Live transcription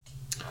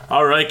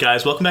All right,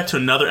 guys, welcome back to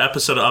another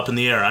episode of Up in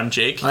the Air. I'm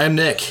Jake. I am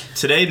Nick.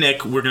 Today,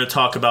 Nick, we're going to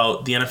talk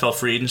about the NFL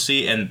free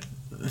agency and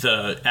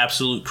the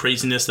absolute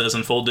craziness that has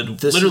unfolded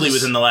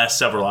within the last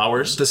several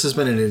hours. This has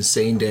been an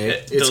insane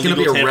day. It's going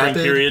to be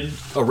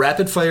a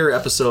rapid fire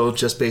episode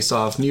just based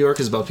off New York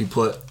is about to be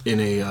put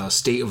in a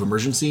state of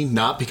emergency,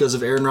 not because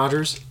of Aaron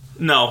Rodgers.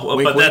 No,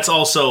 but that's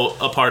also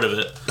a part of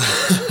it.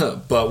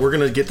 But we're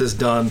going to get this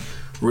done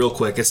real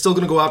quick. It's still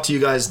going to go out to you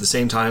guys at the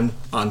same time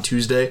on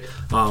Tuesday,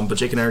 but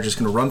Jake and I are just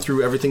going to run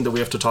through everything that we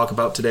have to talk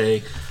about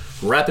today.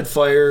 Rapid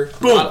fire.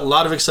 Boom. A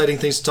lot of exciting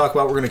things to talk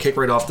about. We're going to kick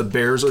right off. The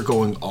Bears are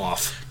going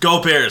off.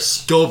 Go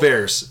Bears. Go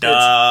Bears.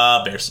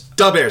 Bears.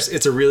 Duh Bears.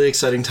 It's a really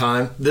exciting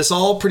time. This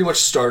all pretty much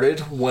started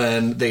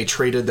when they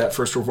traded that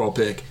first overall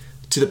pick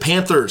to the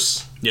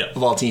Panthers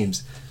of all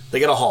teams.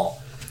 They got a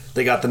haul.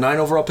 They got the 9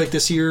 overall pick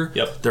this year,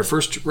 their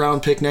first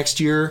round pick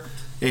next year,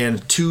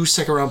 and 2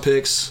 second round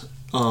picks,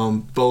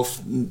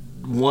 both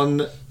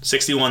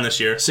 61 this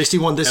year.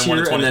 61 this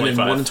year, and then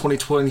one in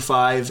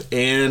 2025,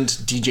 and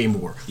DJ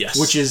Moore. Yes.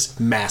 Which is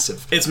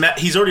massive.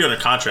 He's already under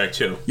contract,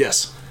 too.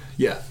 Yes.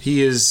 Yeah.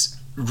 He is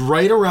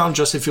right around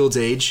Justin Fields'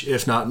 age,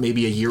 if not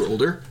maybe a year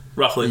older.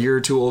 Roughly. A year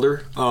or two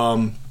older.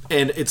 And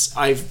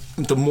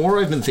the more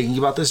I've been thinking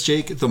about this,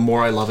 Jake, the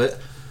more I love it.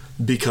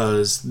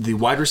 Because the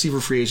wide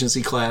receiver free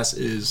agency class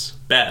is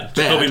bad.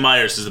 Jacoby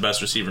Myers is the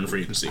best receiver in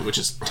free agency, which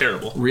is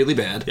terrible. Really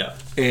bad. Yeah.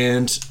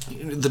 And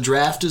the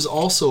draft is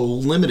also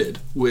limited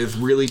with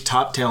really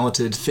top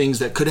talented things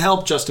that could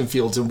help Justin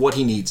Fields and what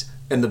he needs.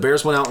 And the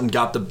Bears went out and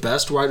got the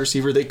best wide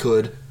receiver they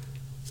could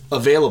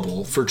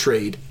available for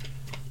trade.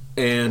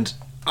 And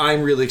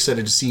I'm really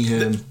excited to see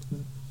him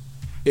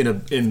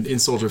in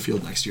Soldier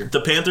Field next year. The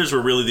Panthers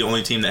were really the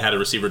only team that had a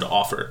receiver to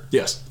offer.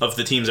 Yes. Of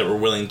the teams that were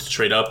willing to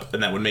trade up,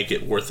 and that would make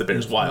it worth the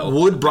Bears' while.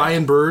 Would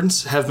Brian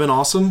Burns have been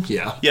awesome?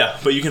 Yeah. Yeah,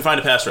 but you can find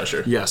a pass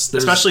rusher. Yes.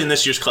 Especially in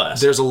this year's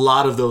class. There's a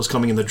lot of those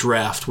coming in the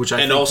draft, which I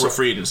think also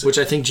free agency. Which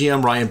I think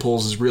GM Ryan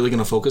Poles is really going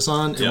to focus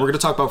on. And we're going to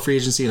talk about free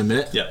agency in a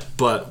minute. Yeah.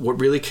 But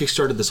what really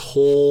kickstarted this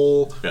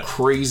whole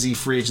crazy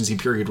free agency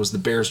period was the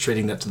Bears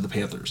trading that to the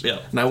Panthers. Yeah.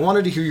 And I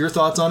wanted to hear your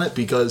thoughts on it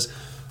because,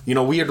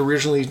 we had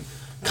originally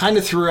kind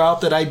of threw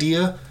out that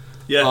idea.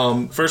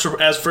 Yeah, first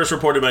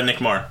reported by Nick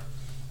Marr.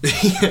 We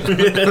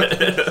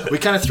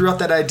kind of threw out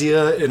that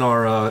idea in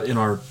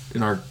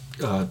our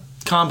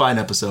combine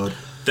episode.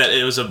 That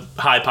it was a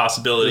high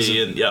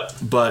possibility,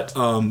 But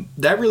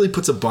that really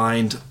puts a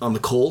bind on the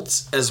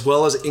Colts, as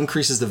well as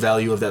increases the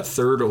value of that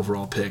 3rd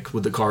overall pick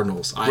with the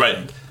Cardinals, I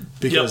think.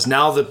 Because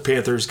now the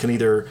Panthers can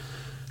either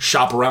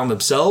shop around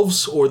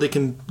themselves, or they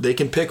can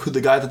pick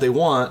the guy that they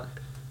want,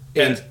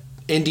 and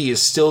Indy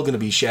is still going to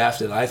be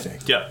shafted, I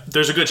think. Yeah,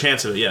 there's a good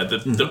chance of it,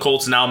 The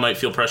Colts now might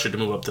feel pressured to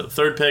move up to the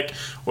 3rd pick,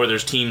 or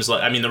there's teams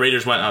the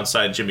Raiders went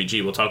outside Jimmy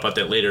G. We'll talk about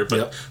that later.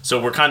 But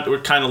So we're kind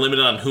of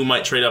limited on who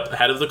might trade up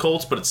ahead of the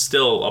Colts, but it's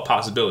still a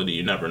possibility.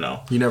 You never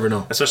know. You never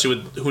know. Especially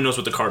with who knows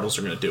what the Cardinals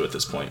are going to do at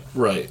this point.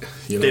 Right.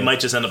 They might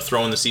just end up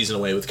throwing the season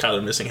away with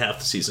Kyler missing half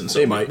the season. So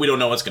they might. We don't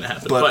know what's going to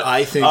happen. But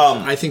I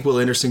think Will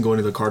Anderson going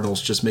to the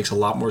Cardinals just makes a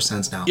lot more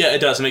sense now. Yeah, it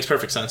does. It makes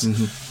perfect sense.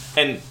 Mm-hmm.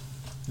 And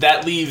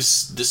that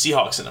leaves the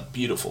Seahawks in a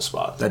beautiful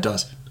spot. That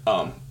does.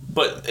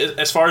 But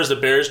as far as the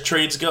Bears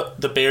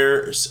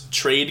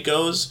trade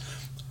goes,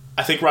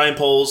 I think Ryan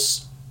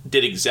Poles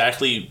did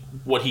exactly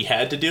what he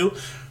had to do.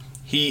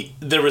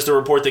 There was the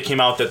report that came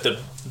out that the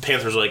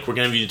Panthers were like, we're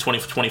going to give you the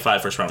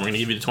 2025 first round. We're going to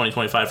give you the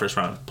 2025 first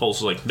round.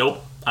 Poles was like,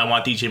 nope, I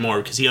want DJ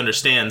Moore because he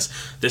understands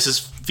this is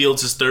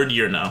Fields' 3rd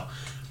year now.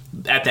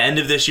 At the end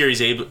of this year,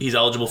 he's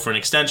eligible for an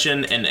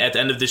extension, and at the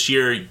end of this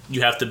year, you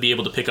have to be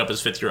able to pick up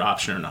his 5th-year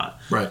option or not.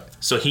 Right.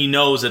 So he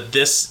knows that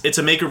it's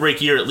a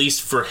make-or-break year, at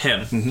least for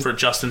him, for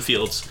Justin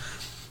Fields.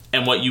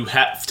 And what you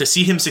have to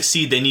see him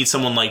succeed, they need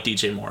someone like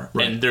DJ Moore.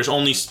 Right. And there's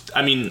only, is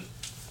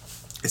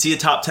he a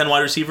top 10 wide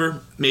receiver?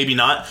 Maybe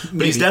not,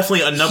 but he's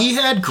definitely a number.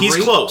 He's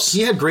close.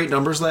 He had great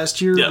numbers last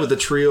year with a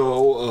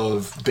trio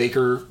of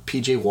Baker,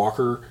 PJ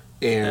Walker,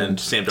 and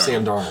Sam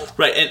Darnold.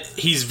 Right, and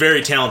he's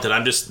very talented.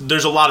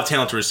 There's a lot of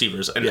talented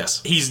receivers. And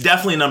he's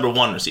definitely a number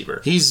 1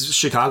 receiver. He's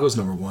Chicago's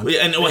number 1.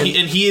 And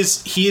he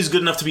is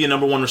good enough to be a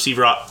number 1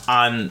 receiver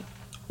on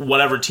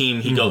whatever team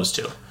he goes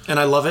to. And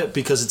I love it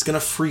because it's going to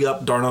free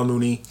up Darnell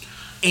Mooney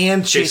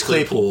and Chase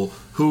Claypool,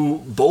 who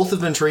both have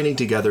been training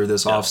together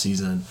this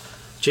offseason.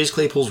 Chase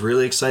Claypool's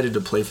really excited to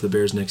play for the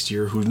Bears next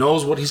year. Who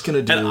knows what he's going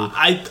to do? And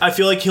I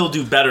feel like he'll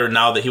do better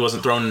now that he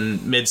wasn't thrown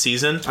in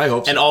mid-season. I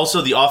hope so. And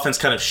also the offense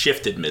kind of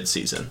shifted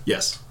mid-season.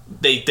 Yes.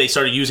 They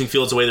started using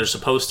Fields the way they're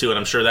supposed to, and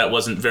I'm sure that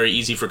wasn't very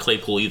easy for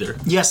Claypool either.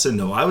 Yes and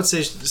no. I would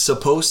say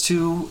supposed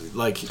to,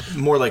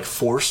 more like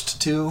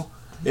forced to,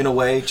 in a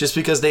way, just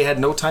because they had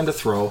no time to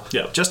throw.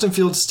 Yeah. Justin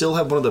Fields still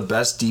had one of the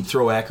best deep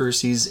throw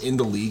accuracies in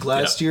the league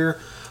last year,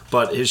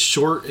 but his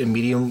short and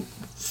medium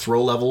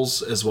throw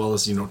levels, as well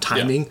as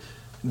timing,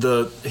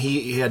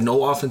 he had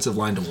no offensive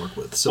line to work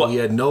with, so he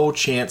had no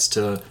chance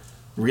to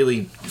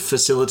really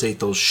facilitate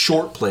those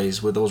short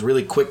plays with those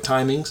really quick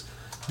timings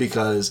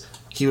because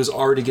he was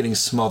already getting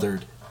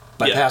smothered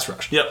by pass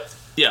rush. Yep.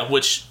 Yeah,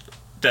 which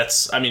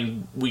that's, I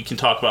mean, we can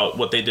talk about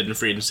what they did in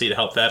free agency to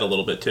help that a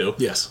little bit too.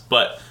 Yes.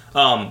 But,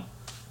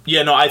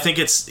 yeah, no, I think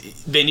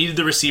they needed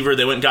the receiver.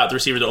 They went and got the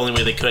receiver the only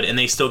way they could, and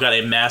they still got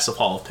a massive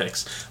haul of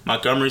picks.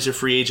 Montgomery's a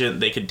free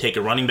agent. They could take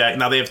a running back.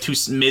 Now they have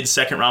 2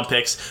 mid-second round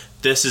picks.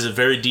 This is a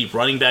very deep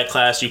running back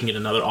class. You can get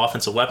another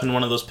offensive weapon,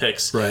 one of those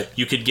picks. Right.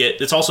 You could get,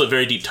 it's also a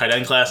very deep tight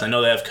end class. I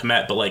know they have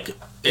Komet, but like,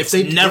 it's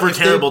never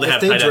terrible to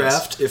have tight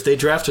ends. If they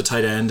draft a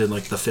tight end in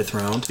like the 5th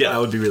round, I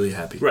would be really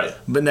happy. Right.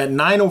 But that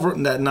 9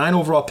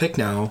 overall pick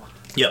now,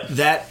 yep.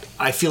 that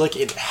I feel like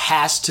it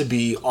has to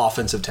be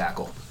offensive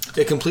tackle.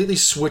 It completely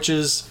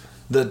switches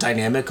the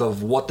dynamic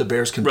of what the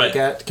Bears can pick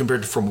at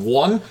compared to from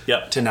 1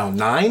 to now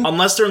 9.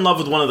 Unless they're in love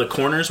with one of the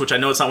corners, which I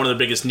know it's not one of their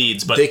biggest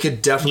needs, but they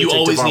could definitely take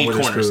always Devon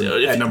need corners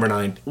at number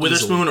 9.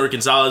 Witherspoon easily. or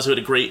Gonzalez, who had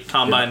a great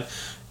combine.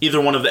 Either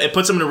one of them. It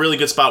puts them in a really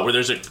good spot where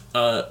there's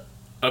a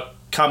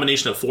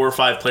combination of 4 or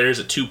 5 players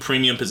at 2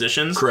 premium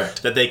positions.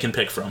 Correct. That they can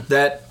pick from.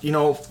 That,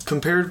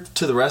 compared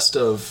to the rest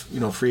of,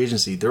 free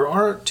agency, there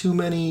aren't too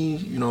many,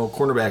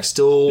 cornerbacks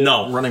still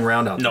running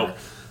around out there.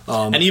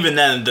 And even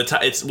then,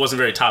 it wasn't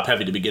very top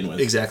heavy to begin with.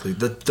 Exactly.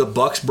 The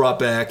Bucks brought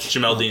back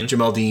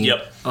Jamel Dean.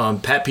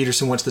 Yep. Pat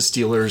Peterson went to the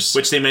Steelers,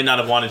 which they may not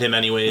have wanted him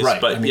anyways.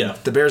 Right. But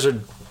the Bears are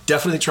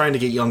definitely trying to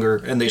get younger,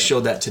 and they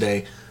showed that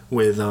today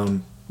with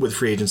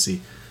free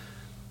agency.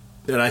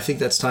 And I think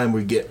that's time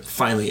we get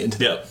finally into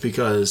that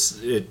because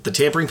the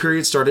tampering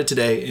period started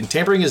today, and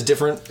tampering is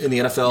different in the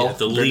NFL. Yeah,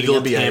 the legal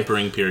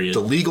tampering period. The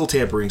legal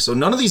tampering. So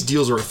none of these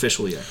deals are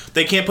official yet.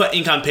 They can't put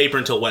ink on paper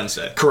until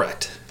Wednesday.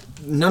 Correct.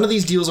 None of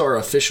these deals are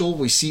official.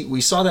 We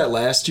saw that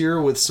last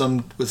year with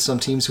some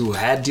teams who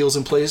had deals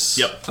in place.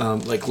 Yep.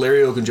 Like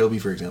Larry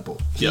Ogunjobi, for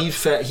example. He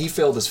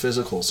failed his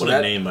physical. So what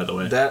a name, by the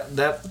way.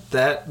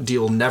 That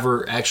deal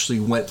never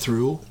actually went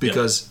through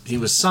because he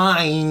was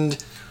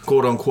signed,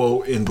 quote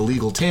unquote, in the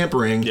legal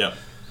tampering. Yeah.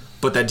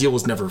 But that deal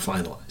was never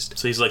finalized.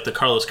 So he's like the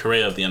Carlos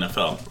Correa of the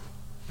NFL.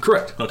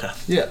 Correct. Okay.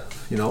 Yeah.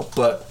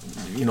 But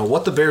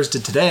what the Bears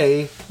did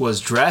today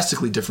was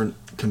drastically different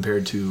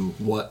compared to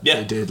what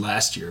they did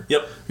last year.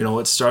 Yep.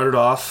 It started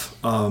off.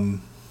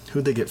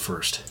 Who'd they get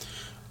first?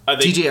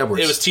 T.J.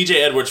 Edwards. It was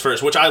T.J. Edwards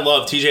first, which I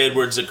love. T.J.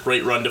 Edwards is a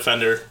great run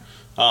defender.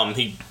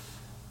 I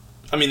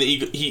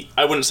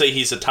wouldn't say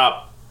he's a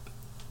top.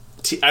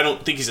 I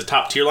don't think he's a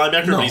top tier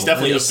linebacker, but he's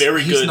definitely a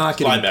very good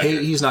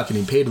linebacker. He's not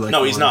getting paid like.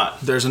 No, he's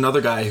not. There's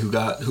another guy who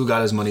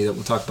got his money that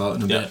we'll talk about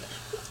in a bit.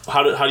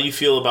 How do you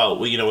feel about,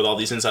 with all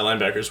these inside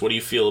linebackers, what do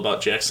you feel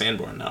about Jack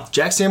Sanborn now?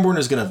 Jack Sanborn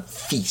is going to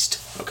feast.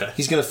 Okay.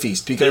 He's going to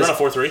feast because... They run a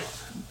 4-3?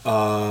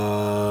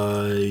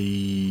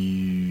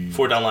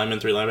 4 down linemen,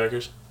 3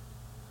 linebackers?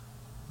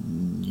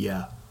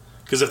 Yeah.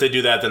 Because if they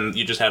do that, then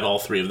you just have all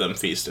 3 of them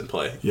feast and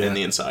play in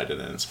the inside, and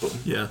then it's boom.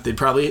 Yeah, they'd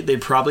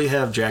probably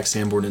have Jack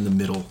Sanborn in the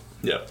middle.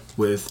 Yeah.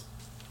 With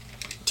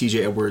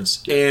T.J.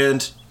 Edwards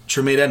and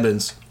Tremaine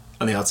Edmonds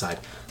on the outside.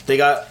 They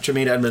got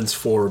Tremaine Edmonds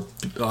for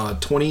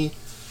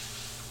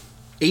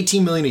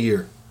 $18 million a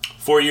year.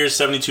 4 years,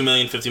 $72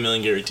 million, $50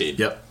 million guaranteed.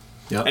 Yep.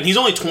 And he's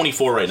only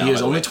 24 right now. He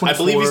is only 24. I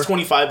believe he's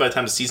 25 by the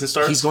time the season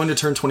starts. He's going to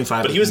turn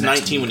 25. But he was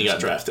 19 when he got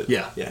drafted.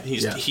 Yeah.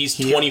 He's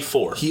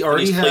 24. He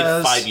already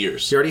played 5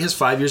 years. He already has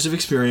 5 years of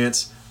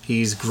experience.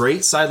 He's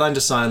great sideline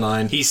to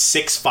sideline. He's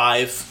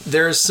 6'5".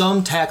 There's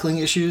some tackling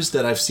issues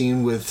that I've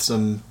seen with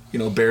some,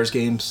 Bears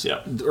games.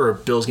 Yeah. Or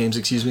Bills games,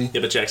 excuse me.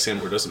 Yeah, but Jack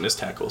Sanborn doesn't miss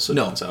tackles, so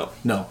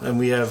no, and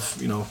we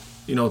have,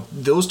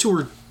 those two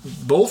were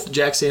both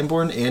Jack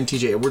Sanborn and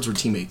T.J. Edwards were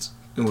teammates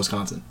in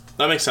Wisconsin.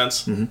 That makes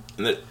sense. Mm-hmm.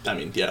 And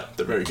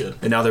they're very good.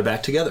 And now they're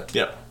back together.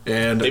 Yep.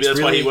 And maybe that's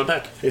why he went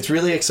back. It's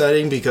really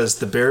exciting because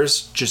the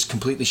Bears just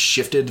completely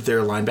shifted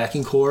their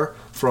linebacking core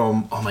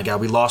from, oh my God,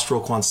 we lost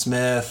Roquan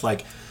Smith.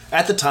 Like,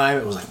 at the time,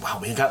 it was like, wow,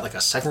 we got like a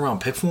 2nd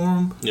round pick for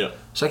him. Yeah.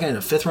 2nd and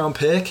a 5th round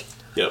pick.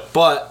 Yep.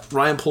 But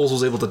Ryan Poles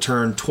was able to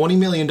turn $20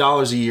 million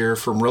a year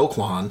from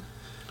Roquan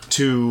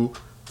to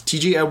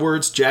T.J.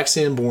 Edwards, Jack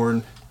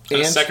Sanborn,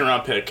 and a 2nd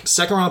round pick.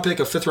 2nd round pick,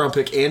 a 5th round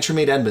pick, and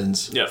Tremaine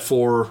Edmonds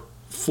for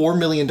 $4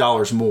 million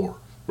more.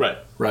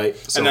 Right.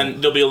 So, and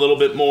then there'll be a little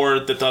bit more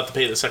that they'll have to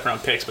pay the 2nd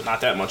round picks, but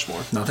not that much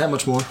more. Not that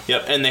much more.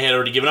 Yep. And they had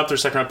already given up their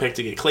 2nd round pick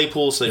to get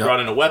Claypool, so they brought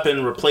in a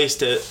weapon,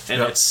 replaced it,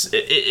 and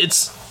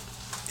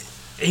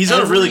he's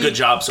done a really good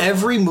job so far.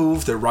 Every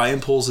move that Ryan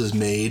Poles has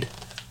made,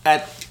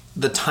 at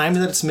the time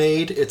that it's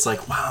made, it's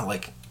like, wow,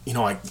 like,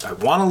 I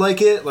want to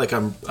like it, like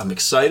I'm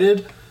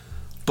excited,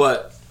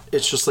 but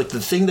it's just like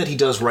the thing that he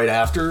does right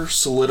after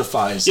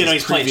solidifies.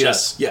 He's playing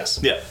chess. Yes.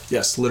 Yeah.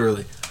 Yes,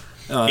 literally.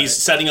 He's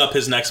setting up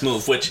his next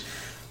move, which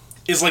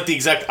is like the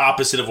exact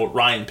opposite of what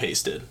Ryan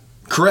Pace did.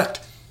 Correct.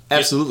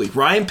 Absolutely.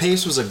 Ryan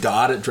Pace was a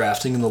god at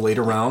drafting in the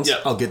later rounds. Yeah.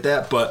 I'll get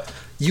that, but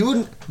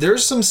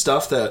there's some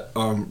stuff that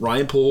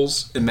Ryan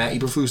Poles and Matt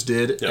Eberflus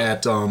did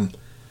at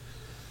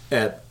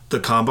the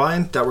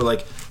Combine that were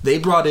like, they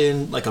brought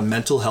in like a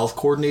mental health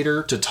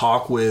coordinator to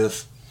talk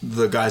with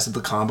the guys at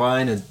the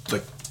Combine and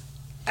like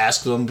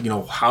ask them,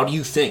 how do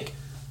you think?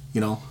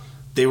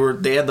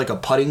 They had like a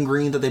putting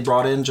green that they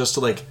brought in just to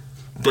like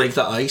break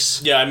the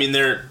ice. Yeah, I mean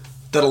that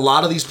a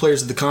lot of these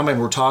players at the Combine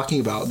were talking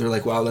about. They're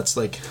like, wow, that's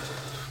like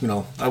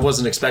I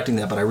wasn't expecting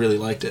that, but I really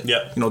liked it.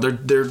 Yeah.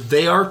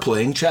 They are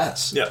playing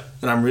chess. Yeah.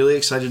 And I'm really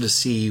excited to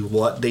see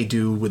what they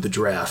do with the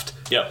draft.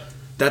 Yep.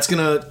 That's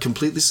going to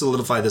completely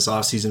solidify this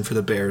offseason for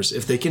the Bears.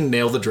 If they can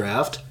nail the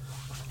draft,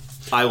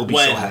 I will be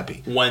so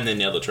happy. When they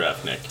nail the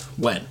draft, Nick.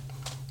 When?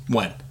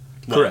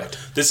 Correct.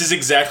 This is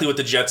exactly what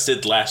the Jets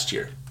did last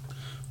year.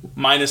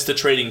 Minus the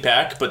trading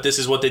pack, but this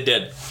is what they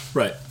did.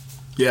 Right.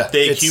 Yeah.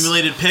 They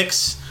accumulated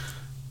picks.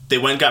 They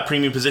went and got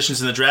premium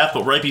positions in the draft,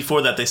 but right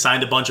before that, they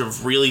signed a bunch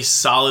of really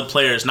solid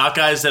players. Not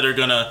guys that are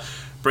going to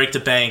break the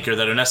bank or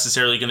that are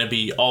necessarily going to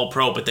be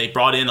all-pro, but they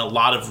brought in a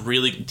lot of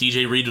really...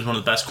 DJ Reed was one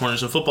of the best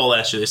corners in football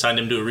last year. They signed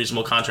him to a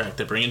reasonable contract.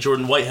 They bring in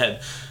Jordan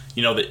Whitehead.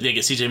 They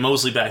get C.J.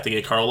 Mosley back. They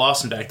get Carl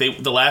Lawson back.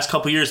 The last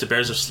couple years, the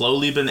Bears have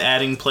slowly been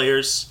adding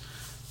players.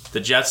 The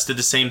Jets did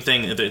the same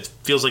thing. It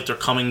feels like they're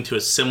coming to a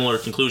similar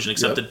conclusion,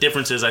 except the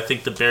difference is I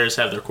think the Bears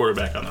have their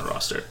quarterback on their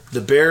roster. The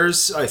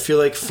Bears, I feel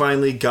like,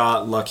 finally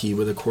got lucky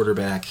with a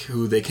quarterback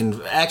who they can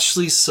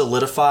actually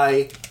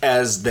solidify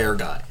as their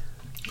guy.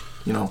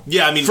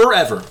 Yeah, I mean...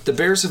 Forever. The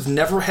Bears have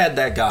never had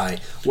that guy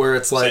where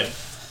it's like...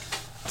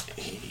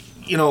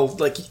 Same.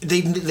 Like,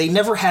 they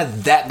never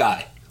had that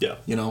guy. Yeah.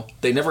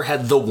 They never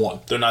had the one.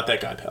 They're not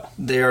that guy, pal.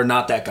 They are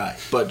not that guy.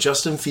 But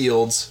Justin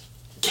Fields...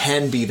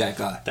 can be that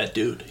guy. That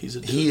dude. He's a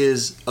dude. He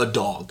is a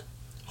dog.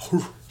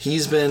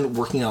 He's been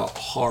working out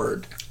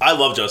hard. I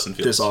love Justin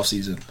Fields. This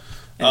offseason.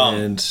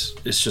 And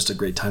it's just a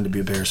great time to be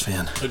a Bears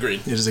fan. Agreed.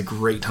 It is a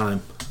great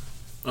time.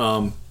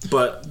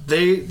 But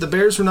the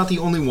Bears were not the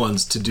only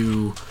ones to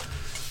do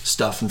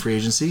stuff in free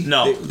agency.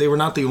 No. They were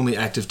not the only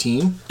active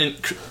team.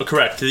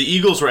 Correct. The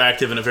Eagles were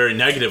active in a very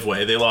negative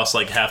way. They lost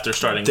like half their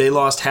starting... They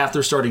lost half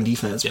their starting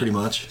defense, pretty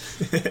much.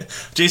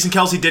 Jason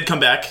Kelce did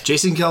come back.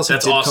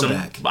 That's awesome. Come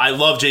back. I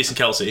love Jason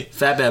Kelce.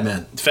 Fat bad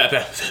man. Fat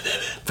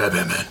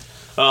bad man.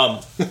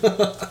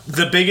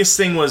 The biggest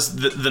thing was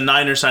the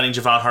Niners signing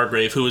Javon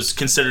Hargrave, who was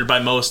considered by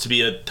most to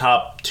be a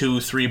top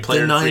 2-3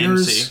 player in free agency. The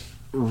Niners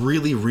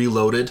really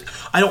reloaded.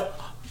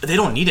 They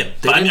don't need him.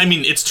 But I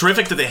mean, it's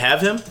terrific that they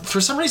have him.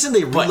 For some reason,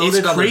 they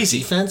reloaded on their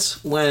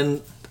defense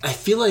when I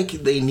feel like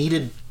they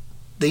needed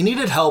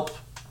help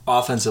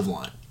offensive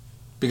line.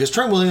 Because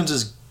Trent Williams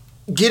is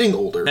getting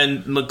older.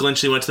 And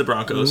McGlinchey went to the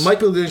Broncos. Mike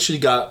McGlinchey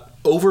got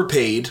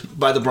overpaid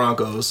by the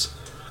Broncos.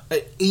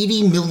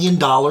 $80 million?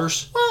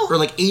 Or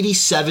like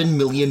 $87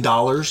 million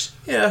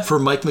for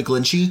Mike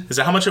McGlinchey. Is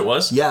that how much it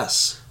was?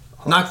 Yes.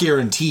 Not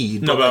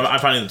guaranteed. No, but I'm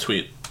finding the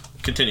tweet.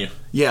 Continue.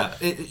 Yeah.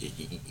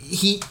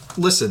 He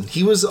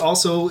was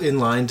also in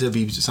line to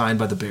be signed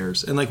by the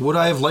Bears. And would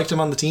I have liked him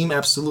on the team?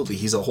 Absolutely.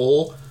 He's a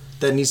hole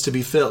that needs to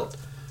be filled.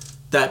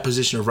 That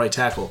position of right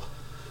tackle.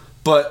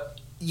 But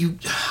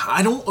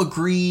I don't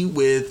agree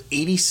with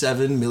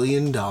 $87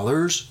 million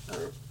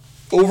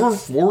over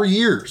 4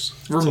 years.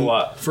 That's a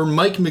lot. For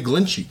Mike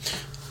McGlinchey.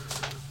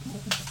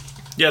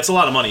 Yeah, it's a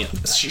lot of money.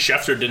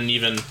 Schefter didn't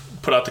even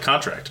put out the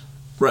contract.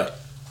 Right.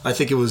 I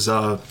think it was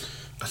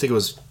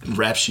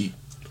rap sheet.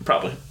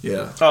 Probably.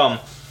 Yeah.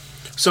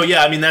 So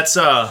yeah, I mean that's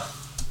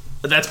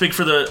big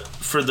for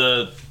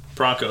the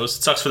Broncos.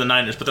 It sucks for the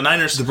Niners, but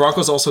the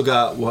Broncos also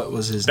got what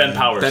was his Ben name?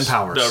 Powers. Ben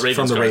Powers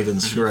from the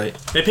Ravens. Mm-hmm. Right.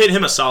 They paid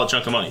him a solid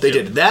chunk of money. They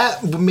did.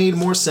 That made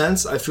more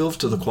sense, I feel,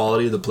 to the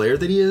quality of the player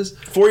that he is.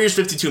 4 years,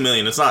 $52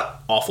 million. It's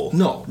not awful.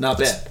 No, not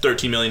bad.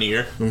 $13 million a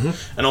year,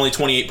 and only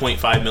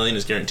 $28.5 million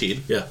is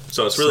guaranteed. Yeah.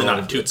 So it's really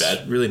not too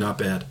bad. Really not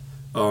bad.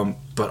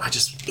 But I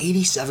just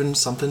 87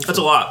 something. That's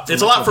a lot.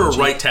 It's a lot for a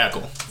right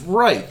tackle.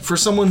 Right, for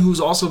someone who's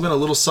also been a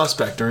little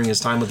suspect during his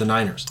time with the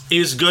Niners. He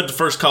was good the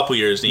first couple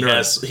years. And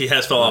he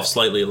has fell off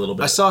slightly a little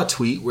bit. I saw a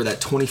tweet where that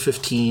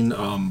 2015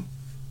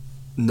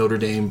 Notre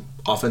Dame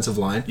offensive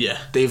line. Yeah,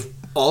 they've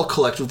all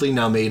collectively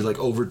now made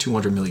over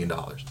 $200 million.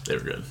 They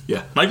were good.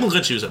 Yeah, Mike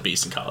McGlinchey was a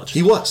beast in college.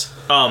 He was.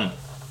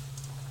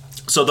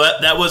 So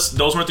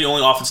those weren't the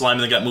only offensive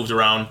linemen that got moved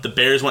around. The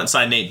Bears went and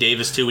signed Nate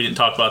Davis too. We didn't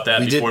talk about that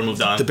before we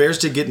moved on. The Bears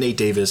did get Nate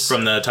Davis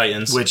from the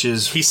Titans,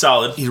 he's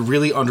solid. He's a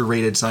really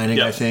underrated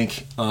signing, I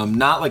think.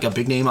 Not like a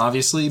big name,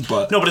 obviously,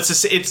 but no. But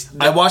it's.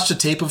 I watched a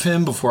tape of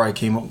him before I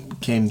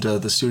came to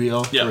the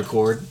studio to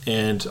record,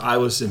 and I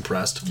was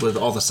impressed with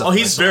all the stuff. Oh,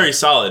 he's very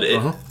solid.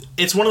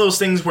 It's one of those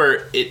things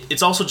where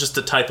it's also just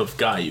the type of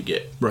guy you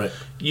get. Right.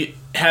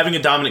 Having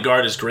a dominant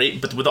guard is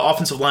great, but with the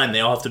offensive line, they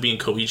all have to be in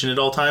cohesion at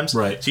all times.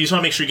 Right. So you just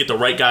want to make sure you get the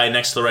right guy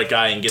next to the right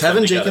guy and get them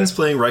together. Tevin Jenkins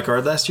playing right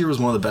guard last year was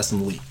one of the best in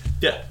the league.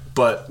 Yeah.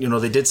 But,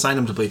 they did sign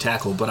him to play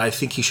tackle, but I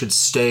think he should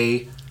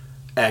stay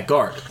at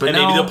guard. But and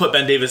maybe they'll put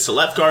Ben Davis to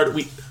left guard.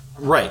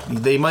 Right.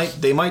 They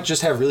might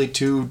just have really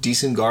two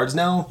decent guards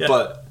now,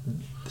 but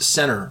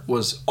center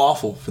was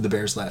awful for the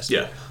Bears last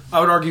year. I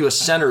would argue a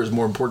center is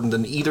more important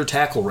than either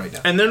tackle right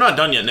now. And they're not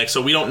done yet, Nick,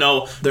 so we don't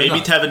know. Maybe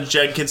Tevin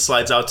Jenkins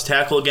slides out to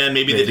tackle again.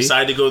 Maybe they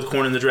decide to go with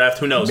corner in the draft.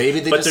 Who knows?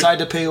 Maybe they decide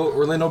to pay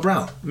Orlando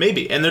Brown.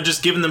 Maybe. And they're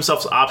just giving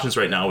themselves options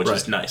right now, which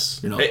is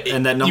nice.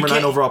 And that number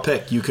 9 overall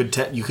pick, you could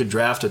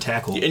draft a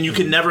tackle. And you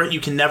can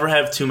never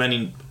have too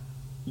many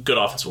good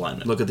offensive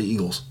linemen. Look at the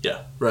Eagles.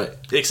 Yeah. Right.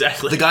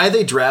 Exactly. The guy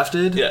they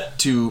drafted Yeah.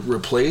 to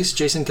replace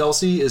Jason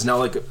Kelsey is now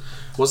like,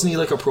 wasn't he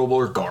like a Pro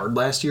Bowler guard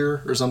last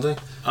year or something?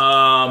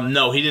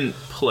 No, he didn't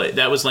play.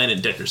 That was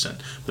Landon Dickerson,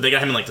 but they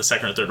got him in like the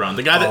second or third round.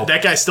 The guy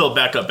that guy's still a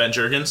backup, Ben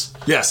Jurgens.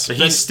 Yes, but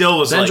he still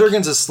was. Ben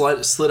Jurgens has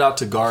slid out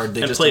to guard.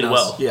 They and just played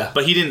announced, well. Yeah,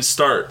 but he didn't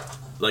start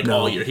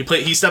all year.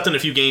 He stepped in a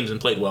few games and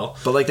played well.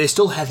 But like they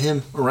still have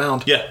him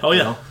around. Yeah. Oh yeah.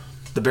 You know?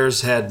 The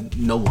Bears had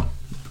no one.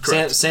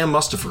 Sam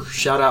Mustafer,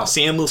 shout out.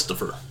 Sam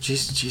Mustafer.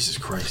 Jesus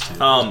Christ, dude.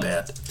 That was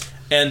bad.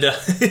 And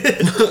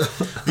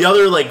the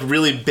other like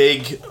really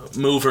big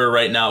mover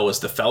right now was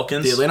the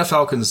Falcons. The Atlanta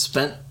Falcons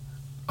spent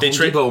Home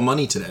Depot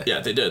money today.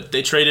 Yeah, they did.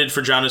 They traded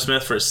for Jonnu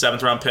Smith for a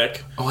 7th round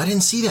pick. Oh, I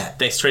didn't see that.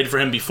 They traded for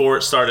him before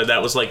it started.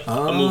 That was like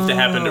a move that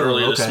happened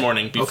earlier this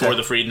morning before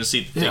the free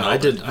agency thing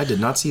opened. I did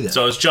not see that.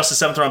 So it was just a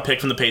 7th round pick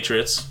from the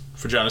Patriots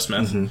for Jonnu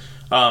Smith.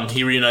 Mm-hmm.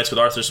 He reunites with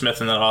Arthur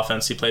Smith in that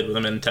offense. He played with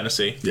him in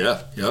Tennessee.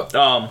 Yeah. Yep.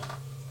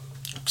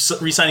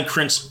 Re-signing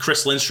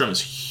Chris Lindstrom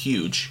is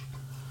huge.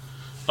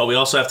 Oh, we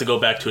also have to go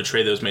back to a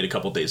trade that was made a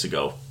couple days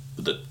ago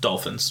with the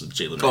Dolphins with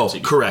Jalen Ramsey.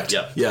 Oh, correct.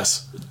 Yeah.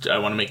 Yes. I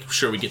want to make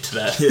sure we get to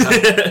that.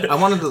 Yeah. I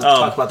wanted to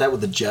talk about that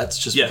with the Jets,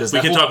 just because we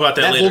can talk about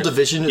that later. That whole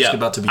division is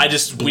about to be.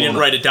 We didn't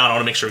write it down. I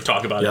want to make sure we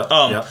talk about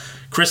it.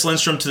 Chris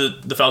Lindstrom to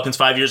the Falcons,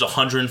 5 years,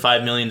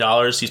 $105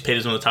 million. He's paid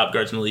as one of the top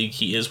guards in the league.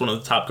 He is one of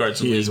the top guards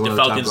in the league. The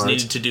Falcons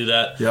needed to do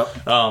that.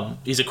 Yep.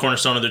 He's a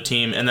cornerstone of their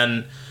team. And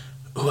then,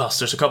 who else?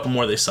 There's a couple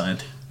more they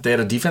signed. They had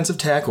a defensive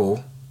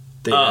tackle.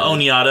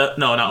 Oniata.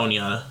 No, not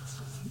Oniata.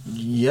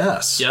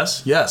 Yes.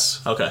 Yes?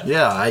 Yes. Okay.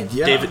 Yeah.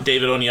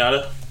 David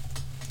Oniata.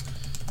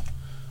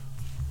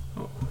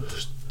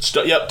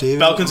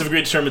 Falcons have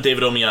agreed to term with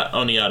David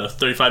Oniata.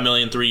 $35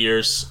 million, 3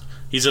 years.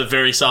 He's a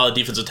very solid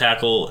defensive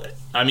tackle.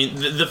 I mean,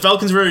 the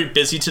Falcons were very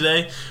busy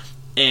today,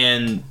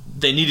 and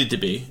they needed to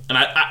be. And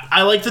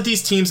I like that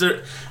these teams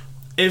are.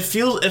 It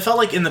felt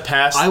like in the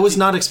past. I was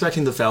not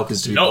expecting the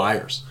Falcons to be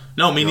buyers.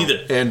 No, me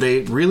neither. And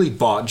they really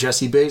bought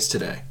Jesse Bates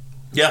today.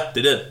 Yeah,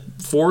 they did.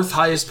 4th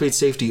highest paid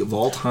safety of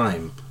all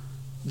time.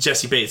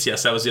 Jesse Bates,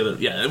 yes, that was the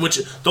other. Yeah,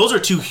 those are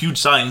two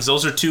huge signings.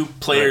 Those are two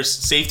players,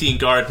 safety and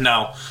guard.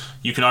 Now,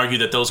 you can argue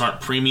that those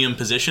aren't premium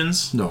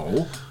positions.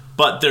 No.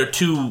 But they're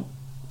two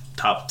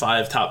top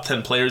 5, top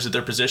 10 players at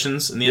their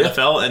positions in the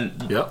NFL,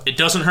 and it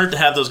doesn't hurt to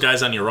have those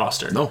guys on your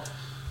roster. No.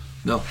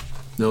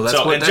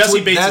 That's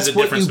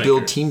what you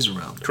build teams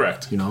around.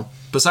 Correct. You know,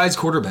 besides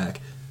quarterback,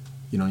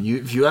 you know,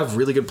 if you have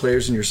really good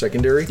players in your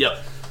secondary,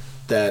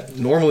 that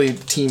normally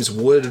teams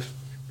would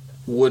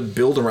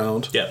build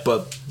around. Yeah.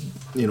 But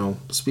you know,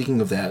 speaking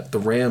of that, the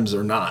Rams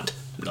are not.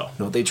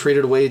 No, they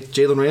traded away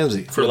Jalen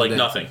Ramsey for like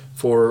nothing.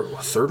 For a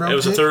 3rd round. It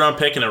was a 3rd round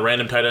pick and a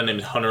random tight end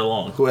named Hunter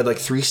Long, who had like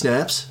 3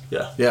 snaps.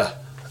 Yeah. Yeah.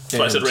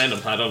 So I said random.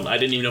 I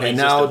didn't even know. And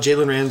now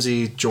Jalen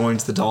Ramsey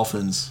joins the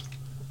Dolphins.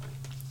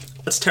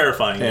 That's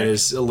terrifying. And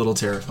it's a little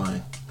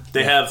terrifying.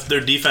 They have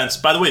their defense.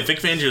 By the way, Vic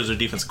Fangio is their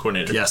defensive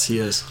coordinator. Yes, he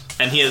is.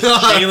 And he has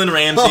Jalen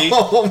Ramsey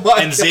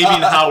and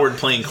Xavier Howard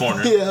playing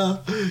corner. Yeah.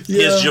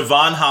 He has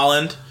Javon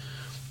Holland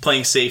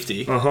playing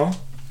safety. Uh-huh.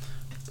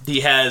 He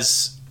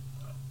has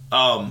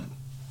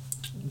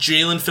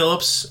Jalen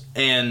Phillips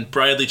and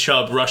Bradley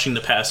Chubb rushing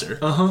the passer.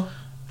 Uh-huh.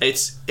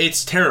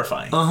 It's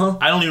terrifying. Uh-huh.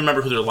 I don't even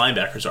remember who their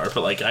linebackers are,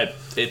 but like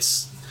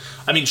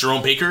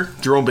Jerome Baker.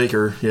 Jerome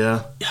Baker,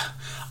 yeah. Yeah.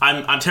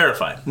 I'm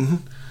terrified.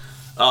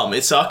 Mm-hmm.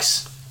 It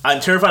sucks. I'm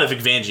terrified of Vic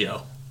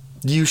Fangio.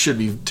 You should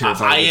be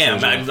terrified. I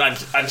am.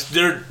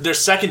 Their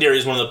secondary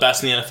is one of the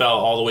best in the NFL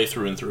all the way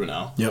through and through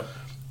now. Yep.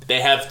 They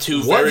have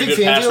two very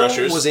good pass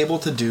rushers. What was able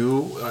to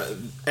do,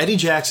 Eddie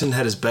Jackson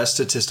had his best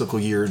statistical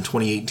year in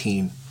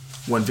 2018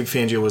 when Vic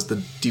Fangio was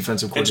the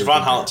defensive coordinator.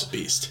 And Javon Holland's a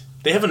beast.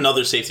 They have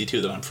another safety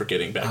too that I'm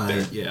forgetting back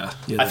there. Yeah.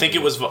 I think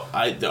it was.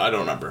 I don't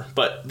remember,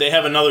 but they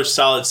have another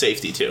solid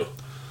safety too.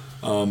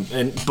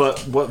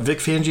 But what Vic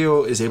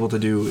Fangio is able to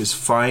do is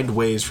find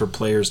ways for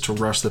players to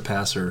rush the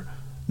passer,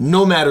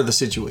 no matter the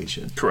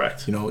situation.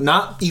 Correct. You know,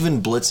 not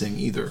even blitzing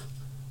either.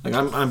 Like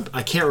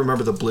I can't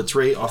remember the blitz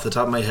rate off the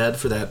top of my head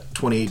for that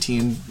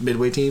 2018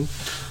 Midway team.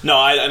 No,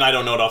 I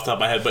don't know it off the top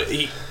of my head,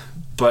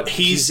 but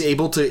he's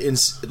able to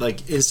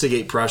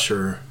instigate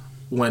pressure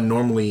when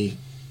normally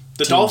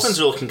the Dolphins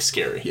are looking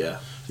scary. Yeah.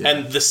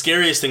 And the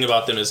scariest thing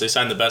about them is they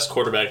signed the best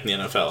quarterback in the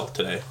NFL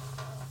today,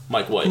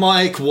 Mike White.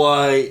 Mike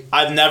White.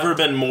 I've never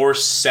been more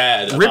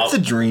sad. Rip the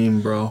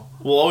dream, bro.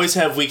 We'll always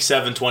have Week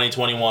 7,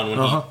 2021 when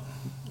he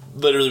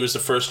literally was the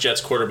first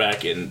Jets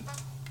quarterback in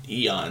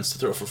eons to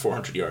throw for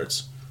 400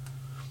 yards.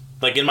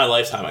 Like in my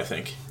lifetime, I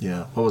think.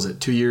 Yeah. What was it?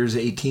 2 years,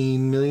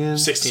 18 million?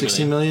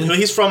 16 million?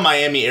 He's from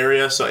Miami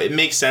area, so it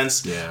makes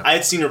sense. Yeah. I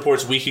had seen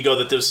reports a week ago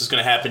that this was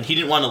going to happen. He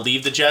didn't want to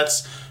leave the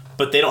Jets,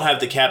 but they don't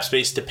have the cap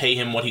space to pay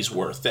him what he's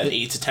worth, that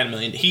 $8 to $10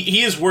 million.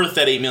 He is worth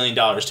that $8 million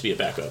to be a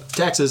backup.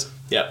 Taxes.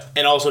 Yep,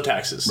 and also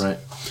taxes. Right.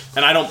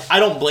 And I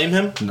don't blame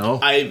him. No.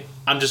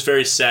 I'm just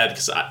very sad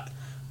because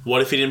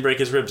what if he didn't break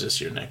his ribs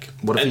this year, Nick?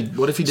 What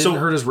if he didn't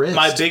hurt his wrist?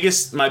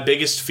 My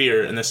biggest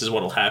fear, and this is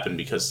what will happen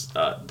because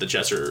the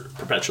Jets are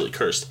perpetually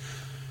cursed.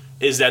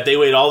 is that they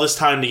wait all this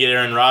time to get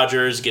Aaron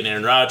Rodgers.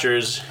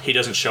 He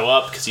doesn't show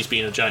up because he's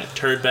being a giant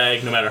turd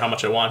bag. No matter how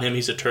much I want him,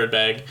 he's a turd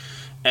bag.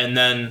 And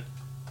then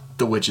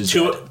the witch is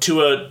dead.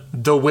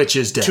 The witch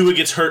is dead. Tua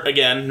gets hurt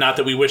again. Not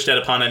that we wish that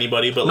upon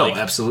anybody, but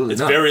absolutely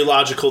it's not. very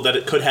logical that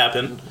it could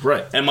happen.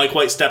 Right. And Mike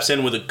White steps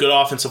in with a good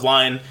offensive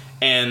line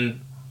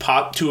and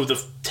pop 2 of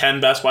the 10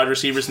 best wide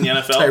receivers in the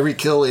NFL.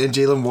 Tyreek Hill and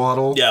Jalen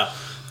Waddle. Yeah.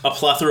 A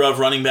plethora of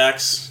running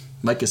backs.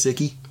 Mike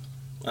Gesicki.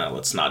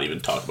 Let's not even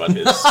talk about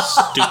his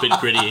stupid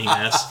grittying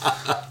ass.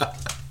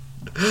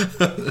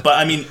 But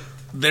I mean,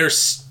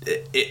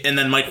 and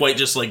then Mike White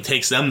just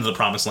takes them to the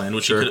promised land,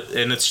 which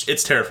and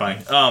it's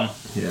terrifying.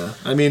 Yeah,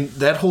 I mean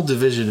that whole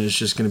division is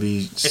just going to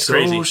be so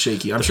crazy.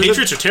 shaky. The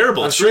Patriots are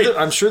terrible.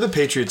 I'm sure the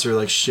Patriots are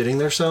shitting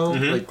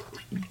themselves,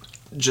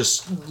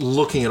 just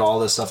looking at all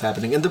this stuff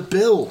happening. And the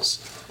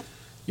Bills,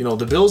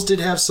 the Bills did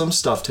have some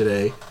stuff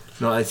today.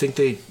 I think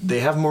they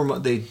have more.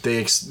 They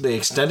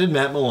extended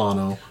Matt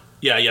Milano.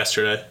 Yeah,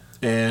 yesterday.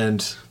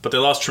 But they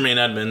lost Tremaine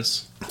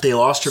Edmonds. Who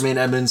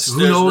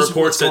There's knows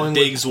reports that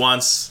Diggs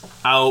wants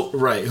out.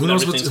 Right. Who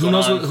knows what's going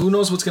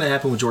to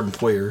happen with Jordan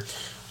Poyer?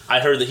 I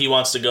heard that he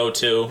wants to go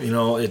too.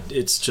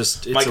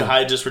 It's Micah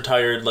Hyde just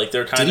retired.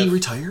 They're kind of. Did he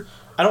retire?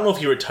 I don't know if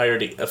he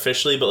retired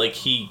officially, but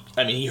he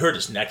hurt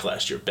his neck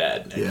last year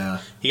bad. Yeah.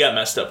 He got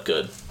messed up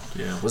good.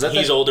 Yeah.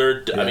 He's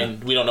older. Yeah. I mean,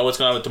 we don't know what's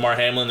going on with DeMar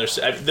Hamlin.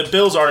 The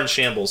Bills are in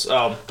shambles,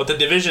 but the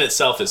division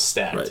itself is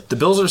stacked. Right. The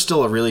Bills are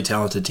still a really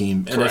talented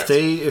team, and Correct.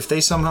 if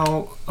they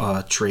somehow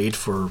trade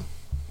for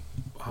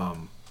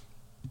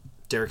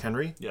Derrick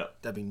Henry,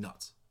 that'd be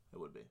nuts. It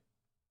would be.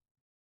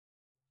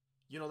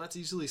 That's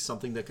easily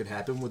something that could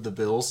happen with the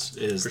Bills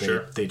is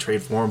sure. they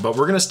trade for him, but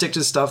we're gonna stick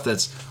to stuff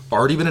that's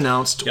already been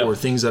announced or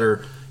things that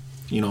are,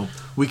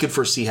 we could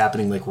foresee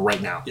happening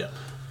right now. Yeah.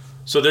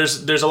 So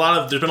there's been a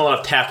lot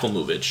of tackle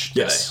movage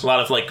today. Yes. A lot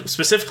of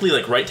specifically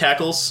right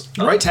tackles.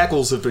 Right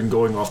tackles have been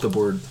going off the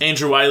board.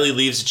 Andrew Wiley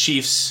leaves the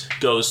Chiefs,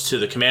 goes to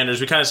the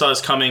Commanders. We kind of saw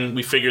this coming.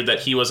 We figured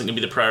that he wasn't going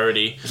to be the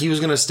priority. He was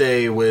going to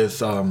stay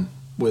with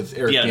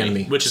Eric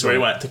Bieniemy, which is where he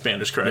went. The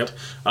Commanders, correct.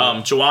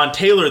 Yep. Jawan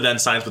Taylor then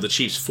signs with the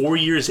Chiefs. 4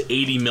 years,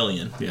 $80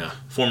 million. Yeah.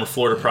 Former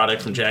Florida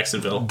product from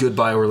Jacksonville.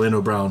 Goodbye,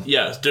 Orlando Brown.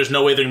 Yeah, there's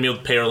no way they're going to be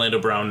able to pay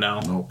Orlando Brown now.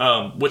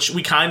 Nope. Which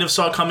we kind of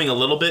saw coming a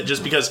little bit,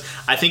 just because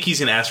I think he's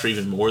going to ask for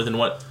even more than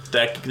what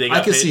they got paid.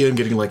 I could see him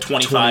getting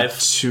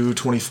 25,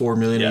 24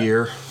 million a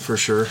year for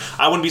sure.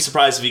 I wouldn't be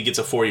surprised if he gets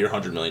a 4-year,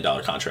 $100 million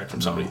contract from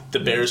somebody. The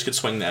Bears could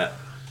swing that.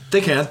 They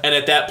can. And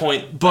at that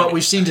point... But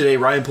we've seen today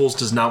Ryan Poles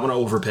does not want to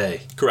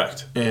overpay.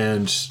 Correct.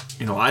 And,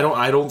 I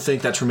don't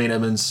think that Tremaine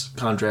Edmonds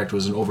contract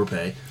was an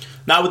overpay.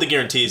 Not with the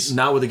guarantees.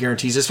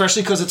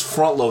 Especially because it's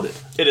front-loaded.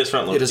 It is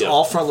front-loaded. It is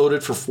all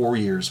front-loaded for 4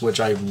 years, which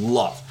I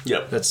love.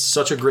 Yep. That's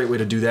such a great way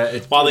to do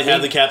that. While they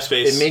have the cap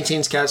space. It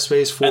maintains cap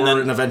space for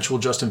an eventual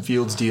Justin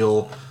Fields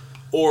deal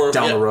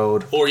down the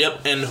road.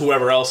 And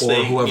whoever else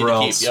they need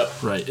to keep.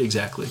 Yep. Right,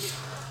 exactly.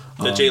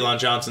 The Jalen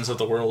Johnsons of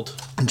the world.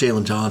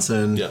 Jalen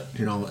Johnson. Yep.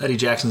 Eddie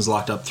Jackson's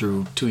locked up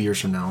through 2 years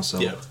from now, so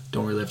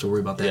don't really have to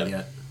worry about that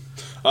yet.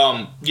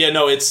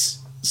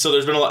 So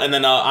there's been a lot, and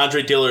then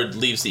Andre Dillard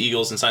leaves the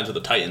Eagles and signs with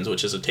the Titans,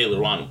 which is a Taylor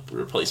Lewan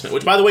replacement.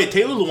 Which, by the way,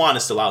 Taylor Lewan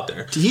is still out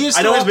there. He is.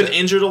 I know he's been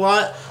injured a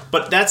lot,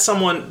 but that's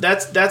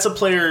a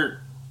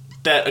player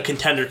that a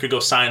contender could go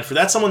sign for.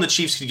 That's someone the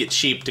Chiefs could get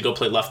cheap to go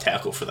play left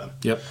tackle for them.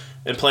 Yep.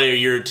 And play a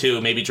year or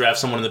two, maybe draft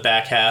someone in the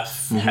back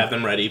half, have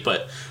them ready,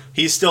 but.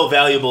 He's still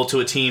valuable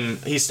to a team.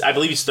 I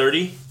believe he's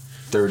 30.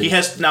 30. He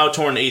has now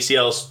torn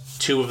ACLs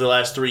 2 of the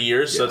last 3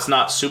 years, so it's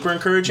not super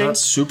encouraging. Not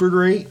super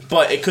great.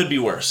 But it could be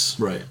worse.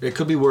 Right. It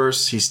could be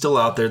worse. He's still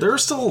out there. There are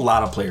still a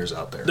lot of players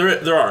out there.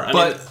 There are. I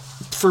mean,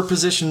 for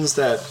positions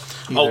that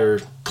either...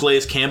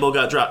 Calais Campbell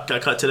got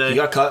cut today. He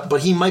got cut,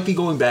 but he might be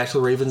going back to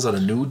the Ravens on a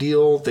new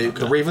deal.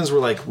 The Ravens were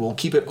like, we'll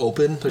keep it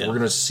open. We're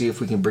going to see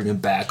if we can bring him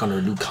back under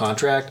a new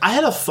contract. I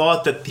had a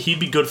thought that he'd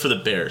be good for the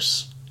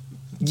Bears.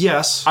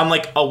 Yes. On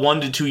a 1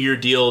 to 2 year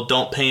deal,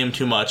 don't pay him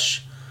too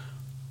much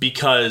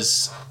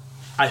because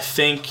I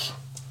think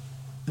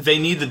they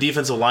need the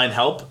defensive line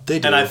help. They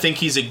do. And I think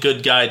he's a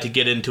good guy to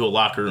get into a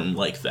locker room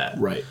like that.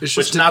 Right.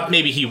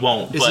 Maybe he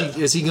won't.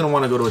 Is he going to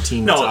want to go to a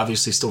team that's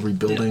obviously still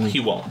rebuilding?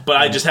 He won't. But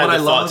I just had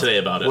a thought today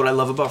about it. What I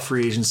love about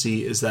free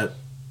agency is that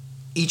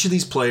each of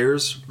these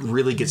players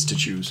really gets to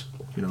choose.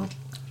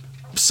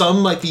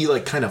 Some might be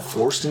kind of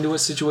forced into a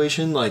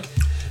situation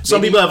some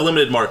people have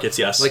limited markets,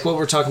 yes. Like what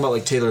we're talking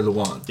about, Taylor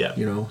Lewan. Yeah.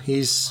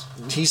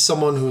 He's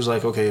someone who's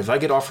okay, if I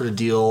get offered a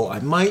deal, I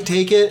might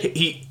take it.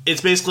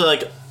 It's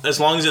basically as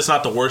long as it's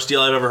not the worst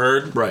deal I've ever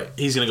heard, right?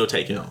 He's going to go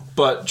take it.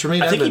 But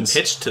Tremaine Edmonds... I think he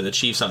pitched to the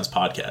Chiefs on his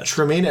podcast.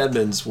 Tremaine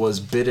Edmonds was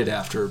bidded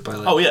after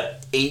by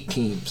 8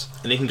 teams.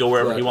 And he can go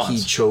wherever he wants.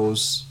 He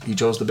chose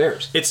the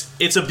Bears.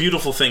 It's a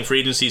beautiful thing. Free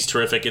agency is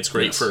terrific. It's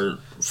great for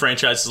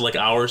franchises like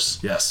ours.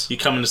 Yes. You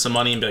come into some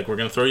money and be like, we're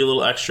going to throw you a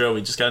little extra.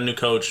 We just got a new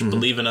coach.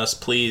 Believe in us,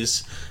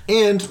 please.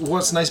 And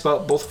what's nice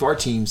about both of our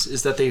teams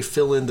is that they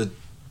fill in the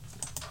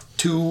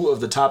 2 of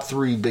the top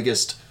 3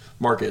 biggest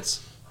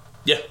markets.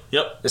 Yeah,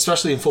 yep.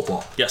 Especially in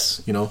football.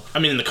 Yes. I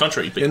mean, in the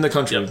country. In the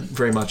country,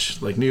 very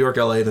much. Like New York,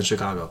 LA, then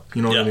Chicago.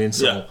 You know what I mean?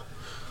 So,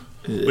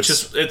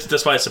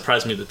 That's why it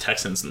surprised me the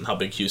Texans and how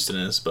big Houston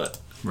is, but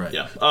right.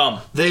 Yeah.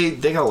 They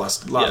got a lot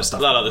of stuff.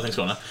 A lot of other things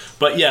going on.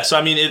 But yeah, so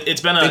I mean,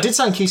 it's been a. They did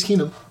sign Case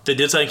Keenum. They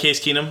did sign Case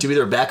Keenum to be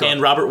their backup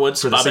and Robert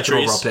Woods for the Bobby second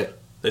Trees. overall pick.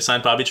 They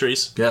signed Bobby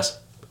Trees. Yes.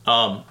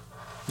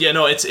 Yeah,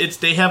 no, it's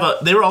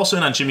they were also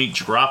in on Jimmy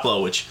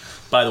Garoppolo, which,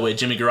 by the way,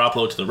 Jimmy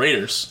Garoppolo to the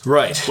Raiders.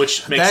 Right.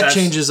 Which makes sense. That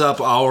changes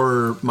up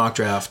our mock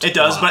draft. It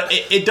does, but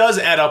it does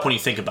add up when you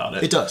think about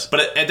it. It does.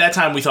 But at that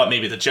time, we thought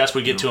maybe the Jets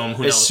would get to him.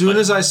 Who knows? As soon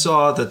as I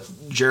saw that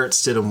Jarrett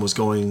Stidham was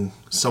going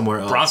somewhere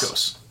else.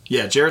 Broncos.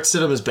 Yeah, Jarrett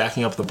Stidham is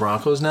backing up the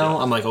Broncos now.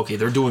 Yeah. I'm like, okay,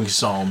 they're doing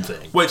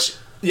something. Which,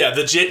 yeah,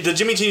 the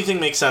Jimmy G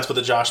thing makes sense with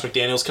the Josh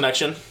McDaniels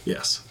connection.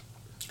 Yes.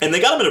 And they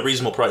got him at a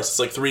reasonable price. It's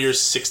like 3 years,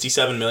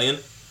 $67 million.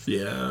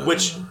 Yeah.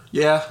 Which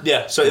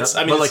yeah. So it's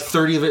but like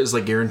 30 of it is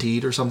like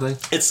guaranteed or something.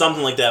 It's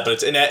something like that,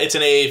 but it's an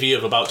AAV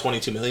of about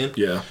 $22 million.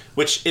 Yeah.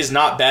 Which is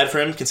not bad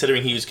for him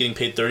considering he was getting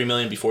paid $30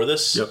 million before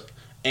this. Yep.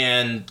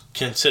 And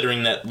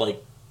considering that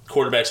like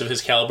quarterbacks of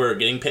his caliber are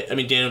getting paid. I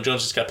mean, Daniel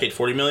Jones just got paid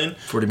 $40 million.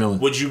 $40 million.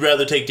 Would you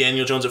rather take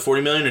Daniel Jones at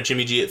 $40 million or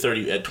Jimmy G at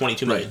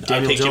 $22 million? Right.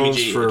 Daniel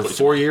Jones for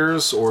 4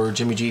 years or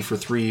Jimmy G for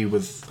 3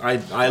 with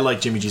I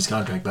like Jimmy G's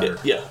contract better.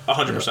 Yeah,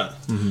 100%.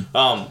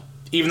 Mm-hmm.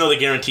 Even though the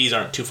guarantees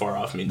aren't too far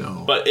off me.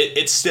 No. But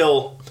it's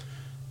still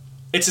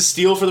it's a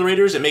steal for the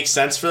Raiders. It makes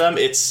sense for them.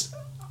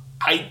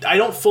 I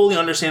don't fully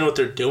understand what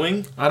they're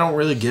doing. I don't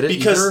really get it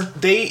because either.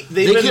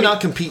 They cannot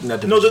compete in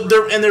that division. No,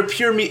 they're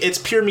it's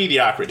pure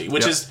mediocrity,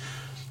 which is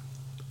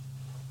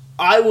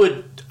I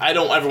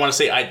don't ever want to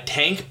say I'd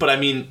tank, but I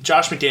mean,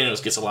 Josh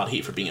McDaniels gets a lot of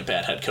heat for being a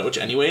bad head coach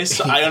anyways,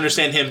 so I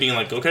understand him being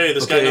like, okay,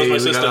 this guy knows my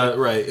system.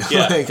 Right.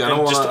 Yeah. Like,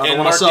 and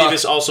Mark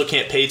Davis also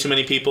can't pay too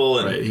many people.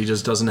 And, right. He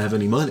just doesn't have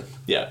any money.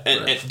 Yeah.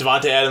 And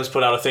Devontae Adams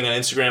put out a thing on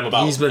Instagram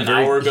about an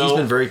hour ago. He's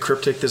been very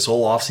cryptic this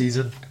whole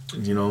offseason,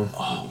 you know.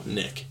 Oh,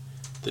 Nick.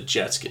 The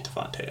Jets get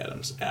Devontae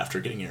Adams after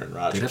getting Aaron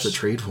Rodgers. They'd have to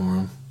trade for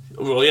him.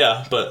 Well,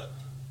 yeah, but...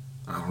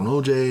 I don't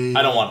know, Jay.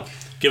 I don't want him.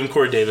 Give him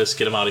Corey Davis.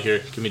 Get him out of here.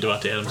 Give me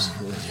Devontae Adams.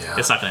 Yeah.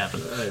 It's not going to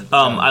happen.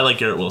 I like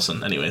Garrett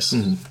Wilson anyways.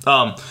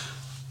 Mm-hmm.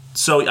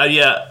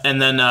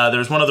 And then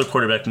there's one other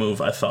quarterback move,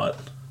 I thought.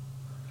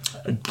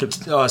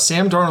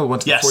 Sam Darnold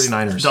went to the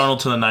 49ers. Darnold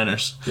to the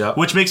Niners. Yep.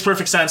 Which makes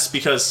perfect sense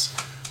because,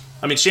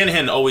 I mean,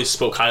 Shanahan always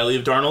spoke highly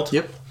of Darnold.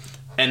 Yep.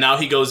 And now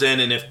he goes in,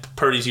 and if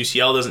Purdy's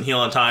UCL doesn't heal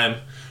on time,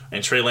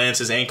 and Trey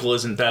Lance's ankle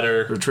isn't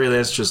better, or Trey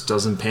Lance just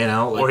doesn't pan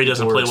out, like or he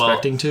doesn't play well,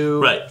 expecting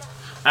to, right?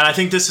 And I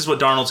think this is what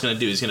Darnold's going to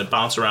do. He's going to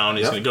bounce around.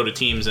 He's going to go to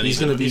teams, and he's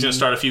going to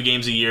start a few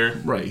games a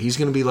year. Right. He's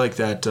going to be like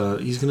that.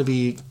 He's going to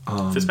be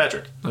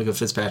Fitzpatrick, like a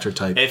Fitzpatrick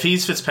type. If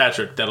he's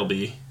Fitzpatrick, that'll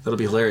be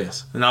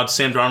hilarious. And now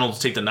Sam Darnold will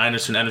take the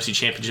Niners to an NFC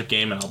Championship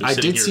game, and I'll be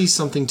sitting here. I did see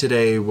something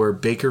today where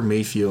Baker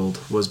Mayfield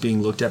was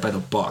being looked at by the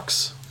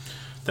Bucs.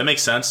 That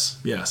makes sense.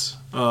 Yes.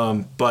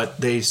 But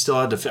they still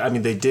had to. I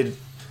mean, they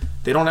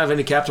don't have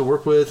any cap to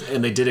work with,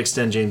 and they did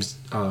extend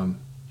Jamel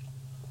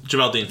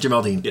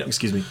Dean. Yeah.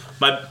 Excuse me.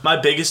 My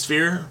biggest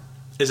fear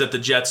is that the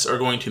Jets are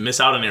going to miss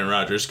out on Aaron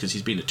Rodgers because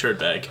he's being a turd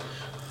bag.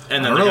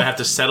 And then they're going to have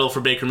to settle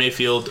for Baker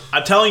Mayfield.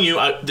 I'm telling you,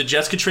 the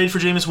Jets could trade for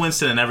Jameis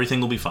Winston and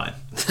everything will be fine.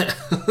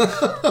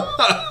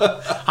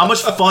 How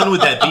much fun would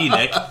that be,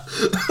 Nick?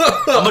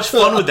 How much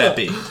fun would that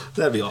be?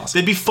 That'd be awesome.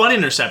 They'd be fun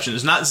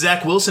interceptions, not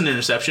Zach Wilson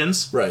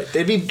interceptions. Right.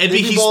 It'd be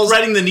he's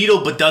spreading the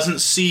needle but doesn't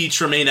see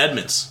Tremaine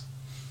Edmonds.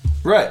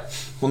 Right.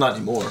 Well, not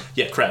anymore.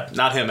 Yeah, crap.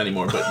 Not him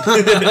anymore,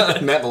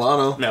 but... Matt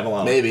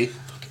Milano. Maybe.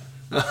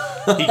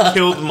 He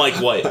killed Mike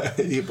White.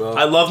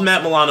 I loved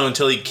Matt Milano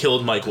until he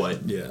killed Mike White.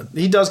 Yeah,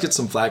 he does get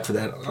some flack for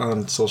that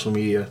on social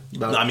media.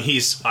 I mean,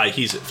 he's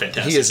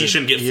fantastic. He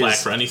shouldn't get flack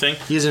for anything.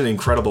 He's an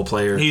incredible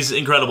player. He's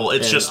incredible.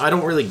 It's just I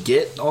don't really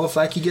get all the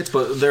flack he gets,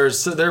 but there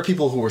are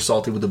people who are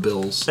salty with the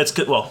Bills. It's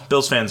good. Well,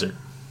 Bills fans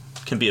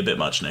can be a bit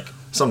much, Nick.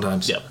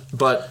 Sometimes. Yeah.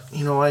 But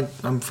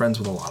I'm friends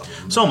with a lot of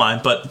them. So am I,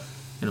 but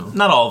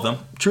not all of them.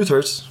 Truth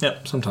hurts.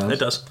 Yep. Sometimes it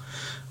does.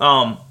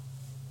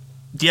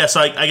 Yeah, so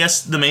I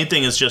guess the main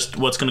thing is just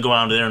what's going to go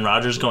on with Aaron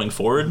Rodgers going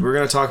forward. We're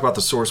going to talk about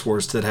the source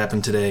wars that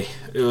happened today.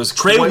 It was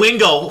Trey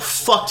Wingo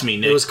fucked me,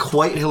 Nick. It was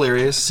quite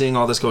hilarious seeing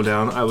all this go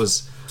down. I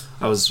was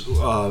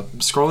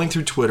scrolling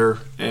through Twitter,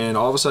 and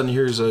all of a sudden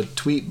here's a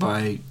tweet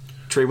by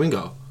Trey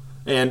Wingo.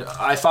 And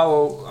I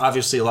follow,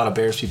 obviously, a lot of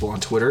Bears people on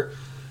Twitter,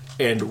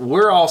 and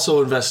we're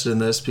also invested in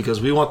this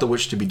because we want the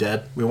witch to be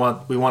dead. We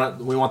want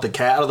the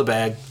cat out of the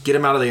bag, get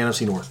him out of the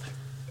NFC North.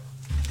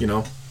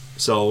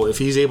 So if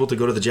he's able to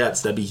go to the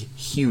Jets, that'd be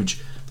huge.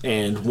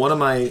 And one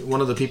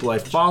of the people I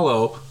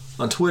follow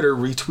on Twitter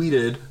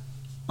retweeted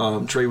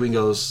Trey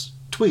Wingo's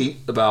tweet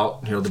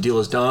about the deal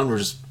is done. We're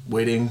just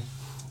waiting.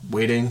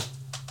 I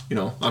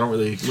don't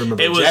really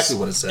remember exactly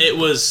what it said. It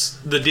was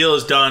the deal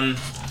is done.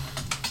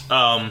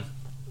 Time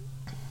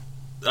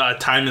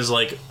is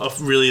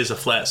really is a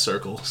flat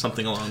circle,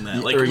 something along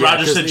that. Like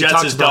Rodgers to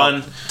Jets is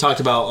done. Talked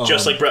about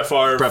just like Brett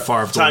Favre.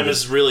 Time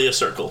is really a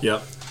circle.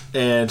 Yep.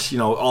 And,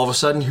 all of a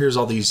sudden, here's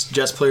all these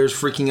Jets players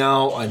freaking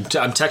out. I'm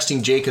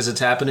texting Jake as it's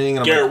happening.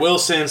 And Garrett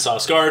Wilson,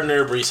 Sauce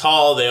Gardner, Breece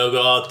Hall, they all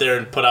go out there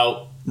and put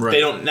out... Right.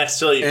 They don't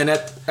necessarily... And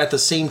at the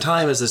same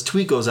time as this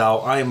tweet goes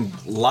out, I'm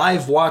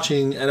live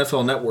watching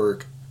NFL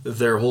Network,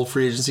 their whole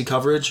free agency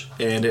coverage,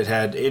 and it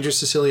had Andrew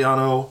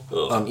Siciliano,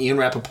 Ian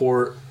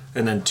Rappaport,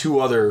 and then 2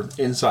 other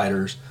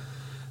insiders.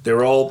 They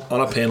were all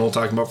on a panel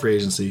talking about free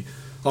agency.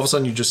 All of a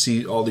sudden, you just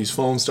see all these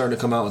phones starting to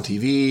come out on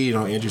TV. You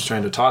know, Andrew's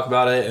trying to talk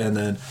about it, and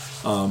then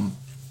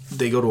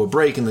they go to a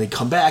break, and they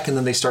come back, and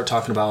then they start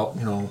talking about,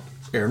 you know,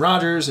 Aaron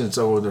Rodgers, and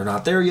so they're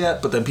not there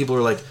yet. But then people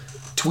are like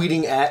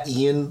tweeting at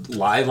Ian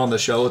live on the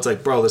show. It's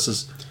like, bro, this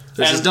is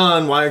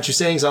done. Why aren't you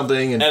saying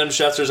something? And Adam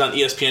Schefter's on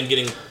ESPN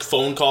getting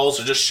phone calls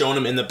or just showing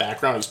him in the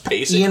background. He's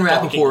pacing. Ian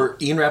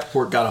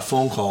Rappaport got a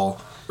phone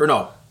call, or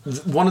no,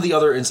 one of the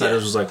other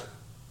insiders was like,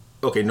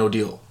 okay, no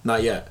deal,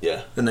 not yet.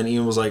 Yeah. And then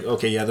Ian was like,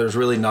 okay, yeah, there's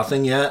really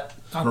nothing yet.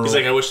 I don't know. He's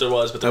like, I wish there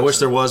was, but there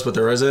was, but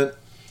there isn't,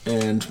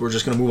 and we're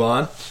just gonna move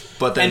on.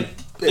 But then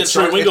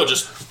Trey Wingo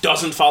just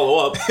doesn't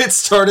follow up. It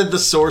started the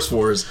source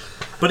wars.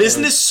 But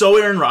isn't this so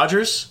Aaron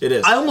Rodgers? It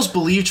is. I almost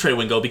believe Trey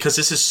Wingo because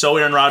this is so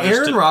Aaron Rodgers.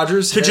 Aaron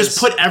Rodgers to just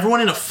put everyone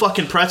in a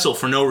fucking pretzel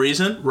for no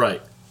reason.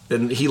 Right.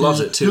 And he loves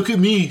it too. Look at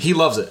me. He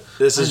loves it.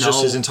 This is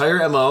just his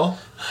entire MO,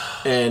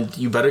 and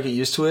you better get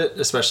used to it,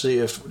 especially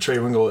if Trey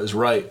Wingo is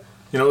right.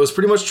 You know, it was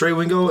pretty much Trey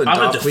Wingo and Dov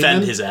Kleiman. I'm going to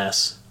defend his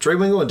ass. Trey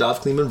Wingo and Dov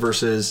Kleiman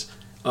versus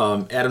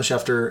Adam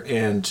Schefter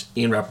and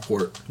Ian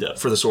Rappaport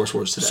for the source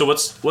wars today. So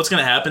what's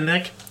going to happen,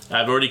 Nick?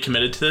 I've already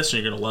committed to this,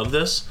 and you're going to love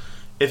this.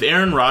 If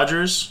Aaron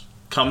Rodgers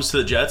comes to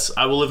the Jets,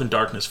 I will live in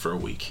darkness for a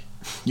week.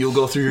 You'll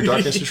go through your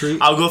darkness retreat?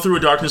 I'll go through a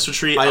darkness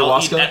retreat.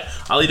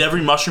 Ayahuasca? I'll eat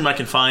every mushroom I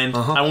can find.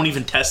 I won't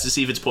even test to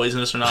see if it's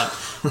poisonous or not.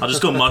 I'll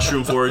just go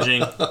mushroom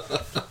foraging.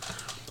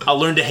 I'll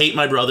learn to hate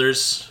my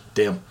brothers.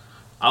 Damn.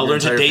 I'll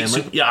learn to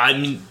date. I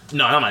mean,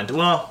 no, not mine.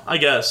 Well, I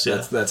guess.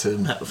 Yeah, that's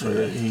him.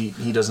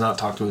 He does not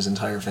talk to his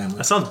entire family.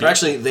 That sounds beautiful.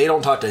 Actually, they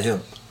don't talk to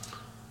him.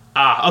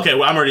 Okay.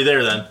 Well, I'm already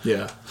there then.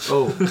 Yeah.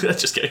 Oh,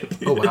 just kidding.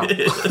 Oh wow.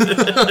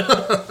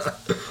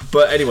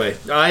 But anyway,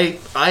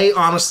 I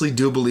honestly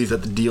do believe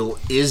that the deal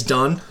is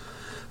done.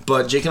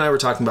 But Jake and I were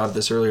talking about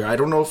this earlier. I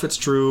don't know if it's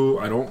true.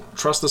 I don't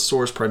trust the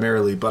source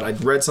primarily, but I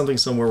read something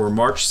somewhere where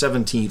March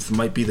 17th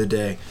might be the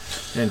day.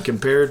 And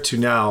compared to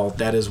now,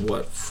 that is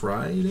what,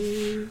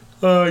 Friday?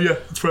 Yeah,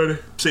 it's Friday.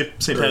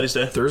 St. Patty's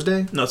Day.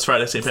 Thursday? No, it's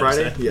Friday, St. Patty's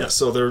Day. Yeah,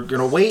 so they're going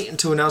to wait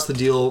to announce the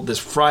deal this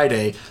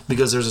Friday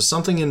because there's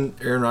something in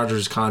Aaron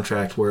Rodgers'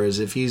 contract, whereas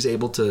if he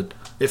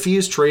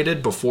is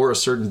traded before a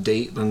certain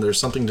date, then there's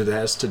something that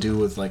has to do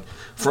with like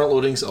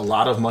front-loading a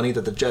lot of money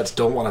that the Jets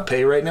don't want to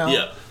pay right now.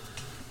 Yeah.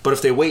 But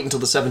if they wait until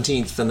the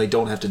 17th, then they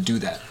don't have to do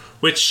that.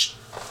 Which,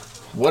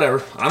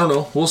 whatever, I don't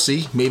know. We'll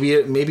see. Maybe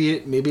it.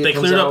 They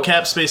cleared up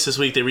cap space this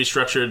week. They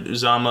restructured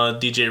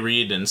Uzama, DJ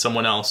Reed, and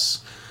someone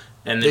else.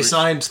 And they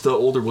signed the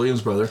older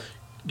Williams brother.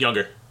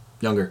 Younger.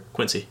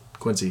 Quincy.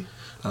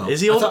 Oh. Is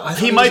he older?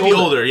 He might be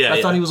older. Yeah,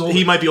 I thought he was older.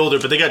 He might be older,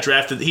 but they got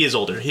drafted. He is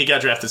older. He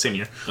got drafted the same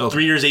year. Okay.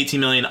 3 years, $18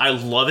 million. I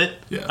love it.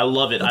 Yeah, I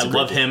love it. I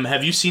love him.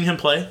 Have you seen him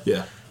play?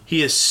 Yeah.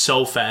 He is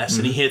so fast,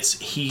 and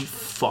he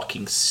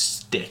fucking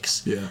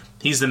sticks. Yeah.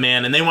 He's the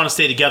man, and they want to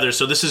stay together,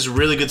 so this is a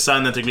really good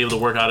sign that they're going to be able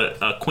to work out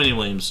a Quincy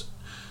Williams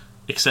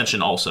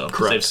extension also.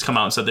 Correct. They've come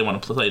out and said they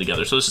want to play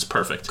together, so this is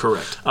perfect.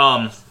 Correct.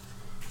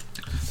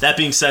 That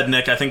being said,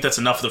 Nick, I think that's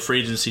enough of the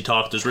free agency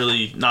talk. There's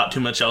really not too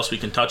much else we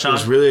can touch on. It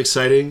was really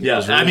exciting. Yeah,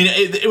 I mean,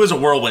 it was a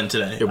whirlwind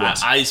today. It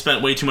was. I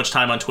spent way too much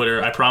time on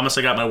Twitter. I promise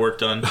I got my work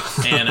done.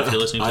 And if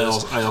you're listening to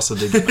this. I also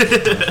did get my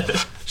work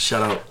done.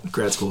 Shout out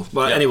grad school.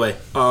 But anyway,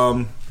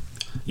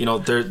 you know,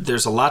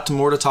 there's a lot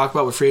more to talk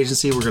about with free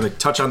agency. We're going to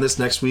touch on this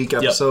next week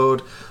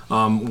episode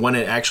when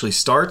it actually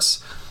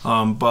starts.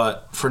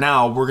 But for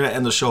now, we're going to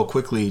end the show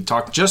quickly.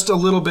 Talk just a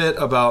little bit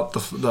about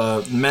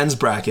the men's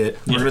bracket.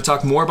 We're going to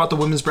talk more about the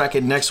women's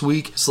bracket next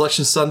week.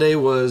 Selection Sunday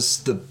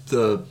was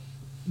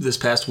this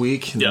past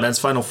week. The men's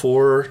Final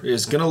Four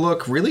is going to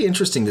look really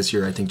interesting this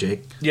year, I think,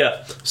 Jake.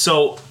 Yeah.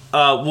 So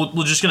what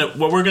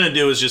we're gonna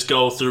do is just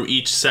go through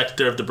each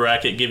sector of the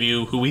bracket, give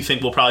you who we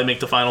think will probably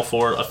make the Final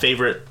Four, a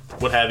favorite,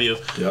 what have you.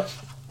 Yeah.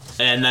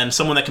 And then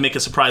someone that can make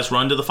a surprise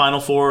run to the Final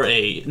Four,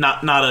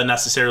 not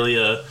necessarily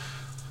a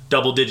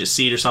double-digit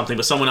seed or something,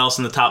 but someone else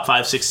in the top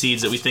 5-6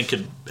 seeds that we think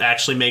could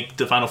actually make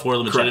the Final Four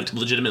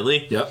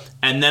legitimately. Yep.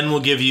 And then we'll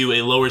give you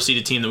a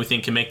lower-seeded team that we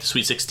think can make the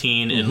Sweet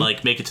 16 and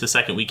like make it to the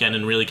second weekend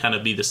and really kind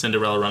of be the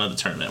Cinderella run of the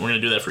tournament. We're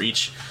going to do that for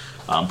each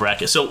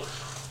bracket. So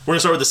we're going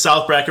to start with the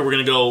South bracket. We're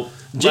going to go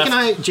Jake and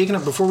I,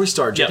 before we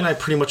start, Jake and I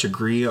pretty much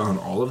agree on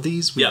all of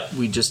these.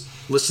 We just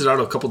listed out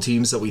a couple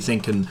teams that we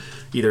think can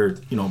either,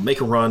 make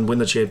a run, win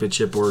the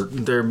championship, or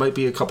there might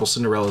be a couple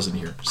Cinderellas in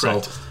here.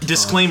 Correct. So,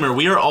 disclaimer,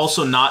 we are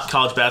also not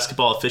college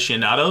basketball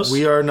aficionados.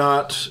 We are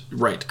not,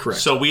 right,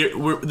 correct. So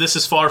this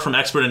is far from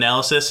expert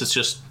analysis. It's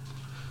just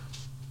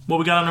what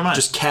we got on our mind.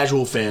 Just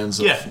casual fans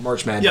of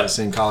March Madness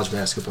and college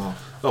basketball.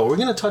 Oh, we're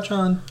going to touch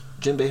on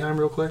Jim Boeheim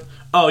real quick?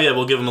 Oh, yeah,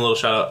 we'll give him a little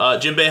shout out.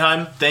 Jim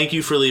Boeheim, thank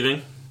you for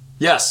leaving.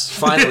 Yes,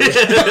 finally.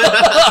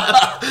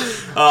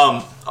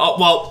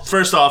 Well,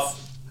 first off,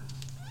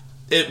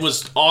 it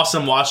was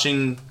awesome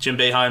watching Jim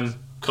Boeheim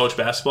coach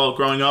basketball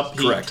growing up.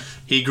 Correct.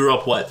 He grew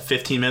up,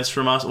 15 minutes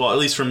from us? Well, at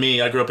least from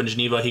me. I grew up in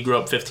Geneva. He grew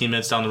up 15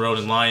 minutes down the road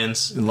in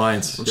Lyons.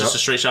 Just a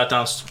straight shot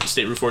down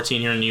State Route 14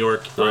 here in New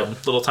York. Right.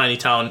 Little tiny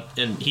town.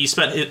 And he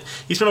spent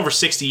over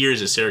 60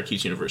 years at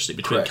Syracuse University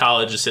between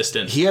college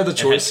assistant. He had the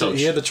choice. And head coach.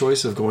 He had the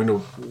choice of going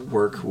to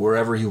work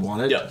wherever he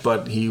wanted,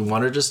 but he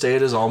wanted to stay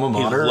at his alma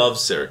mater. He loved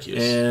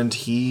Syracuse, and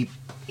he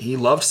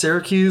loved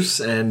Syracuse.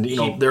 And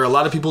there are a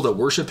lot of people that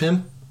worship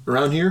him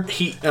around here.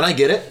 And I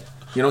get it.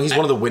 He's one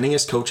of the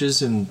winningest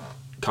coaches in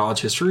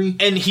college history.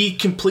 And he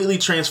completely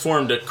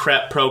transformed a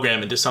crap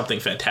program into something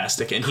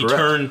fantastic. And he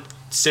turned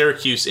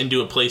Syracuse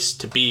into a place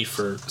to be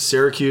for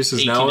Syracuse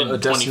is now a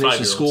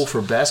destination school for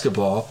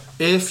basketball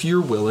if you're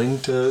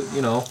willing to,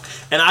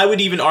 And I would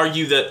even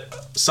argue that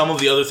some of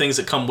the other things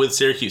that come with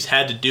Syracuse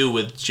had to do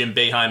with Jim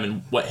Boeheim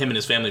and what him and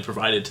his family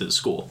provided to the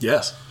school.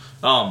 Yes.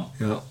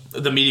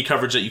 The media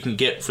coverage that you can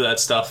get for that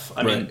stuff.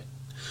 I mean,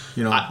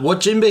 what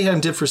Jim Boeheim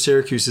did for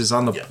Syracuse is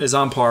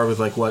on par with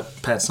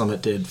what Pat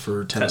Summitt did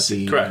for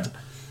Tennessee. Correct.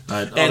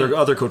 And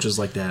other coaches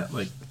like that.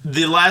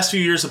 The last few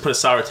years have put a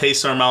sour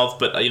taste in our mouth,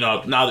 but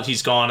now that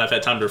he's gone, I've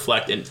had time to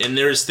reflect. And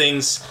there's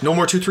things. No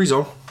more 2-3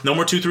 zone. No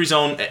more 2-3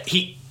 zone.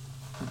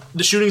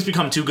 The shooting's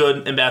become too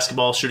good in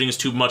basketball. Shooting is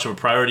too much of a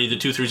priority. The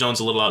 2-3 zone's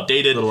a little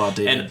outdated.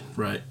 And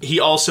right. He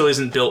also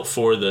isn't built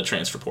for the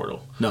transfer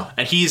portal. No.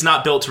 And he's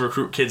not built to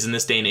recruit kids in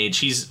this day and age.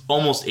 He's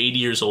almost 80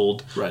 years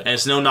old. Right. And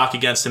it's no knock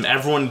against him.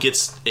 Everyone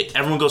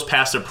goes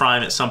past their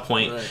prime at some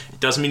point. Right. It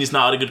doesn't mean he's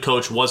not a good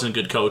coach, wasn't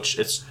a good coach.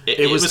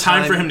 It was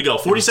time for him to go.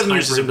 47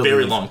 years is a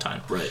very long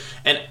time. Right.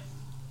 And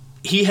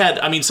he had,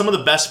 some of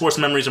the best sports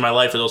memories of my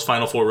life are those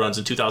Final Four runs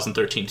in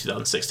 2013,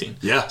 2016.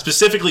 Yeah.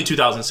 Specifically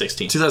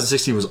 2016.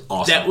 2016 was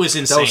awesome. That was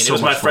insane. It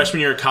was my freshman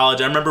year of college.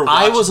 I remember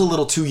watching. I was a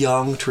little too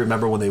young to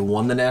remember when they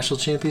won the national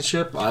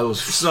championship. I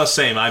was It's the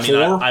same. I would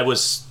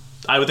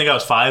think I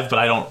was 5, but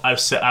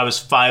I was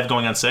 5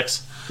 going on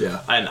 6.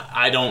 Yeah. And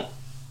I don't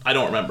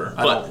remember.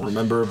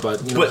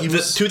 But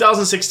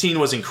 2016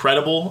 was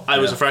incredible. I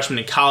was a freshman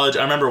in college.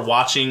 I remember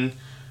watching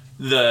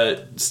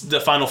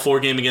the Final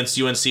Four game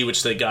against UNC,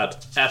 which they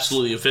got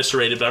absolutely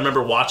eviscerated. But I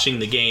remember watching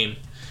the game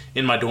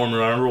in my dorm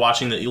room. I remember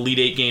watching the Elite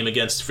Eight game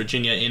against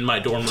Virginia in my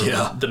dorm room.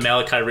 Yeah. The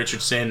Malachi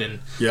Richardson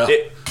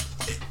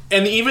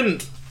and even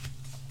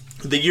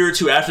the year or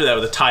two after that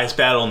with the Tyus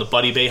Battle and the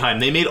Buddy Boeheim,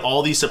 they made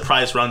all these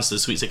surprise runs to the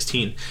Sweet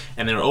 16,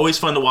 and they were always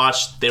fun to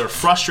watch. They were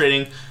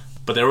frustrating,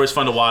 but they were always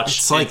fun to watch.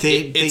 It's like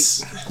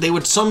they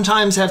would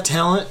sometimes have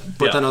talent,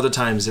 but then other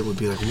times it would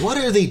be like, what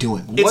are they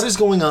doing? What is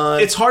going on?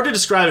 It's hard to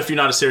describe if you're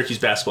not a Syracuse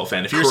basketball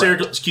fan. If you're a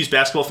Syracuse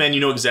basketball fan, you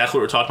know exactly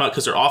what we're talking about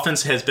because their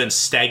offense has been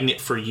stagnant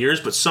for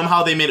years, but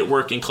somehow they made it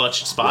work in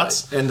clutch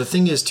spots. Right. And the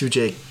thing is, too,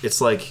 Jake, it's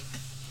like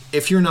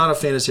if you're not a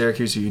fan of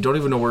Syracuse, or you don't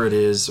even know where it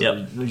is,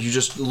 or you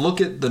just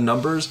look at the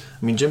numbers.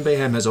 Jim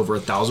Boeheim has over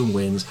 1,000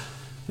 wins.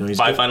 He's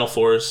 5 Final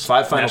Fours,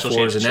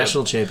 a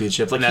national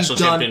championship, national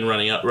champion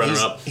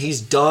runner-up.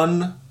 He's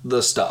done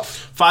the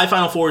stuff. 5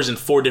 Final Fours in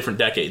 4 different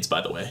decades,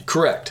 by the way.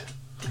 Correct,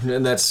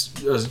 and that's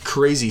a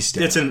crazy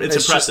stat. It's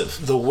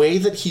impressive. The way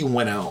that he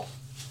went out,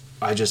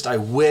 I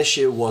wish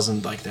it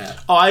wasn't like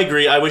that. Oh, I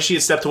agree. I wish he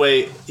had stepped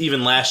away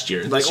even last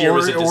year. This year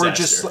was a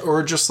disaster.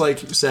 Or just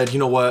said, you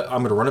know what,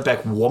 I'm going to run it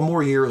back one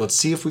more year. Let's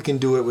see if we can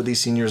do it with these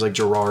seniors like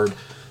Gerard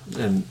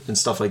and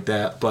stuff like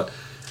that. But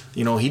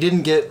he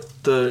didn't get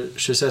the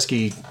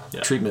Krzyzewski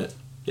treatment.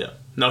 Yeah,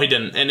 no, he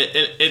didn't, and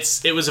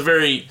it was a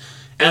very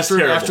after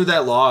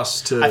that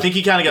loss to I think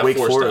he kind of got Wake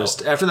forced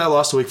Forest. out. After that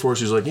loss to Wake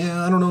Forest, he was like,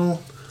 I don't know,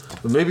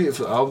 maybe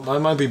I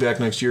might be back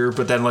next year.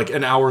 But then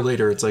an hour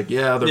later, it's like,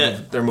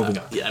 they're moving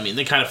on. Yeah,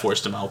 they kind of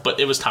forced him out, but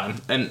it was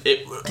time, and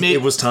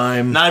it was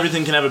time. Not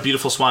everything can have a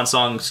beautiful swan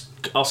song.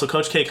 Also,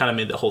 Coach K kind of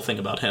made the whole thing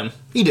about him.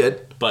 He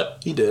did,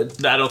 but he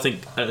did. I don't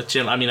think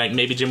Jim.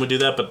 Maybe Jim would do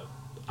that, but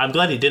I'm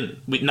glad he didn't.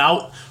 We can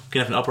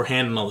have an upper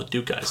hand on all the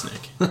Duke guys,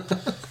 Nick.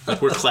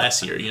 We're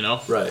classier,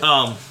 Right.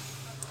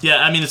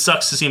 It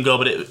sucks to see him go,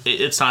 but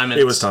it's time.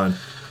 It was time.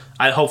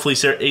 Hopefully,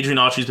 Adrian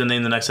Autry's been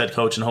named the next head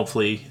coach, and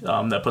hopefully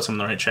that puts him on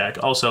the right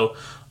track. Also,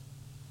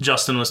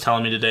 Justin was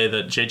telling me today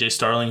that J.J.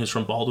 Starling, who's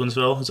from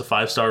Baldwinsville, is a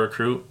 5-star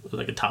recruit,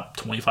 like a top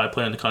 25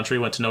 player in the country,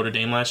 went to Notre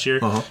Dame last year.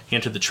 Uh-huh. He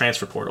entered the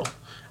transfer portal,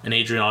 and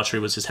Adrian Autry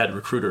was his head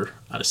recruiter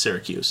out of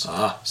Syracuse.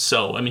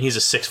 So, he's a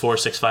 6'4",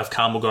 6'5"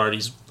 combo guard.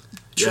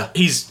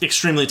 He's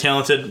extremely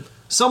talented.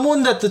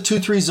 Someone that the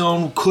 2-3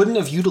 zone couldn't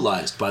have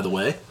utilized, by the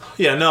way.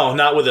 Yeah, no,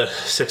 not with a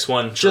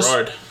 6'1"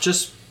 Gerard.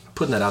 Just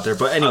putting that out there.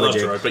 But anyway,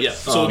 Jake. Gerard, but yeah,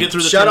 so we'll get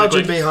through the shout out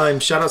Jim Boeheim.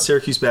 Shout out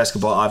Syracuse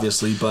basketball,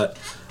 obviously. But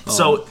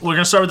so we're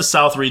gonna start with the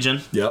South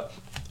region. Yep.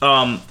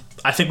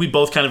 I think we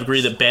both kind of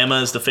agree that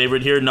Bama is the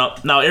favorite here.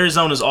 Now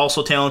Arizona is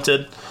also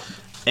talented,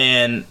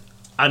 and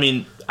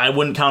I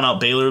wouldn't count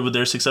out Baylor with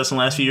their success in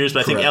the last few years,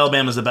 but I think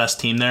Alabama's the best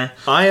team there.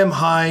 I am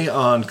high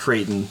on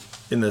Creighton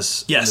in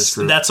this. Yes, in this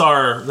group.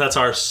 That's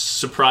our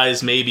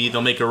surprise. Maybe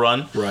they'll make a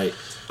run. Right.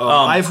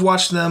 I've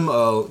watched them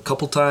a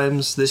couple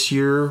times this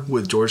year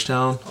with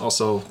Georgetown.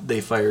 Also,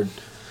 they fired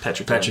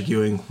Patrick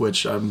Ewing,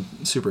 which I'm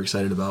super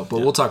excited about.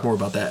 But we'll talk more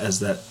about that as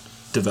that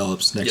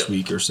develops next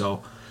week or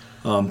so.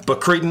 But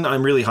Creighton,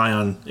 I'm really high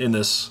on in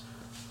this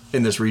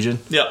in this region.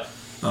 Yep.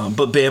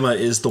 But Bama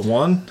is the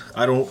one.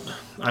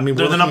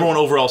 They're the number one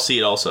overall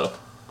seed also.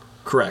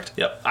 Correct.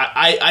 Yep.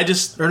 I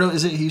just... Or no,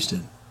 is it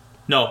Houston?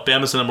 No,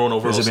 Bama's the number one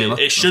overall seed. Bama?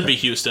 It should be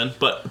Houston,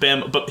 but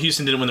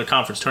Houston didn't win their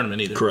conference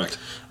tournament either. Correct.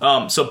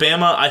 So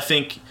Bama, I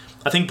think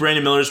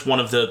Brandon Miller's one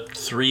of the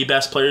 3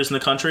 best players in the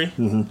country,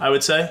 I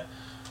would say.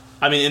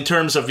 I mean, in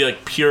terms of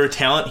like pure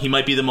talent, he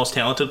might be the most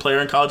talented player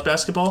in college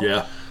basketball.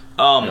 Yeah.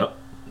 Yep.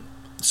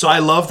 So I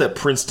love that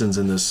Princeton's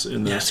in this.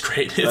 Yeah, it's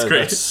great. It's great.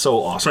 That's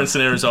so awesome.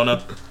 Princeton,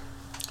 Arizona.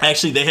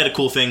 Actually, they had a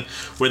cool thing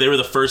where they were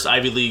the first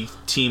Ivy League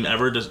team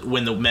ever to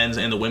win the men's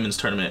and the women's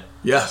tournament.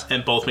 Yeah.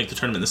 And both make the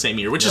tournament the same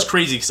year, which is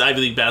crazy because Ivy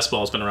League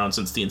basketball has been around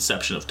since the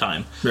inception of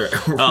time. Right.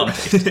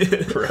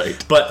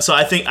 But so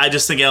I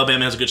just think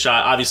Alabama has a good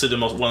shot. Obviously, they're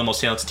one of the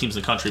most talented teams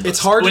in the country. But It's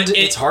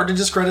hard to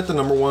discredit the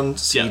number one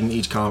seed in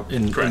each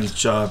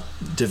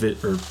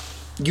divot, or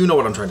you know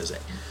what I'm trying to say.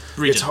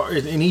 Region. It's hard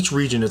in each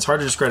region. It's hard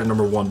to discredit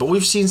number one, but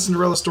we've seen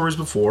Cinderella stories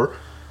before.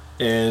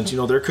 And,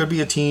 there could be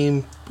a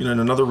team, in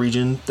another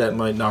region that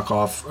might knock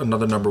off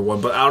another number one.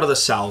 But out of the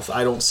South,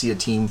 I don't see a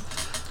team,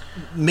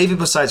 maybe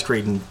besides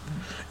Creighton.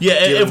 Yeah,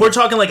 if we're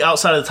talking, like,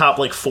 outside of the top,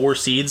 like, 4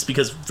 seeds,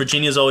 because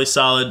Virginia's always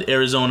solid,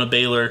 Arizona,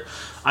 Baylor.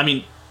 I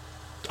mean,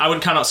 I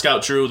would count out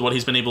Scout Drew with what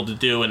he's been able to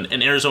do.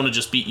 And Arizona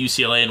just beat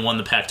UCLA and won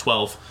the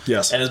Pac-12.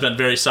 Yes. And has been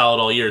very solid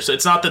all year. So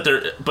it's not that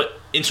they're... But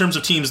in terms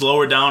of teams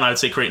lower down, I would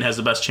say Creighton has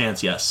the best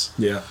chance, yes.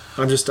 Yeah.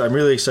 I'm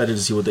really excited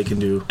to see what they can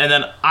do. And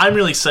then I'm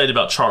really excited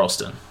about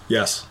Charleston.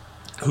 Yes.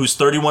 Who's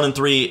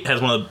 31-3,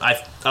 has one of the,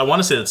 I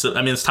want to say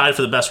it's tied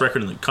for the best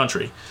record in the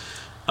country.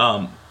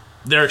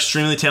 They're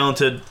extremely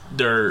talented.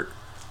 They're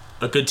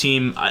a good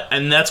team,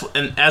 and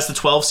as the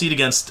 12 seed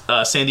against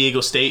San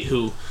Diego State,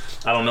 who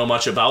I don't know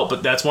much about,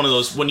 but that's one of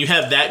those, when you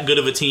have that good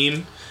of a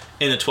team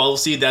in the 12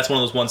 seed, that's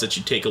one of those ones that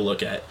you take a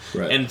look at.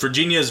 Right. And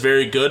Virginia is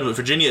very good, but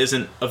Virginia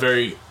isn't a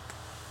very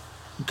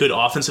good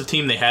offensive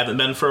team. They haven't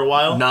been for a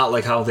while. Not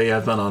like how they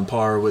have been on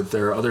par with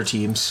their other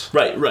teams.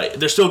 Right.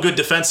 They're still good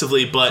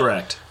defensively, but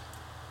correct.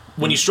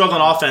 When you struggle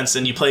on offense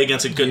and you play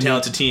against a good,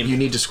 talented team, you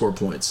need to score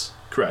points.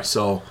 Correct.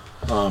 So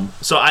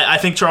I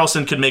think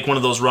Charleston could make one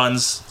of those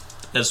runs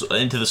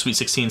into the Sweet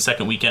 16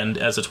 second weekend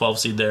as a 12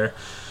 seed there.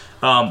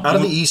 Out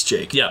of the East,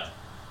 Jake. Yeah.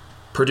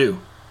 Purdue.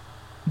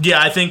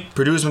 Yeah, I think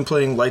Purdue's been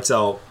playing lights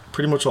out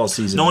pretty much all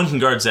season. No one can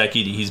guard Zach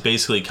Edey. He's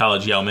basically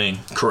college Yao Ming.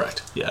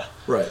 Correct. Yeah.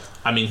 Right.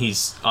 I mean,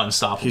 he's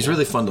unstoppable. He's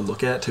really fun to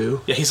look at,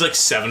 too. Yeah, he's like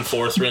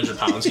 7'4", 300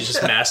 pounds. He's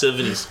just massive,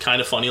 and he's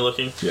kind of funny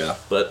looking. Yeah.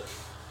 But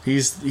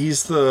he's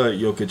the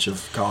Jokic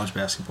of college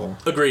basketball.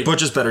 Agreed. But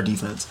just better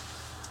defense.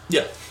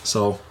 Yeah.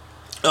 So...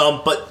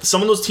 but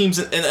some of those teams,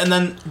 and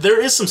then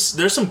there's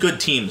some good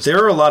teams.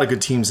 There are a lot of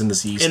good teams in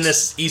this East. In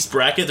this East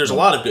bracket, there's a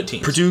lot of good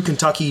teams. Purdue,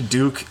 Kentucky,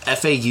 Duke,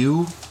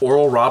 FAU,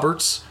 Oral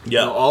Roberts.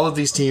 Yeah. All of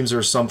these teams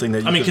are something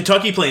that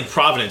Kentucky playing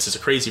Providence is a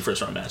crazy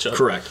first-round matchup.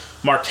 Correct.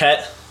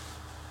 Marquette.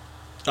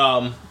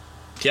 Marquette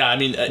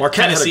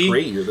Tennessee, had a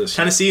great year this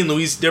year. Tennessee and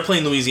they're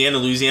playing Louisiana.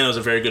 Louisiana is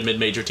a very good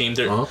mid-major team.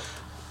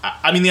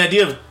 I mean, the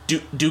idea of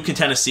Duke and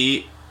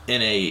Tennessee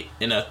in a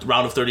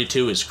round of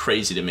 32 is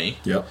crazy to me.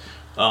 Yep.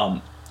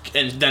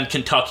 And then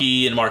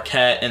Kentucky and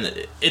Marquette,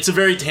 and it's a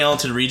very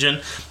talented region.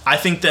 I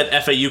think that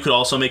FAU could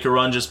also make a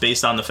run just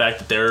based on the fact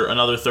that they're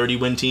another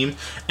 30-win team,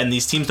 and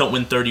these teams don't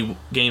win 30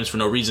 games for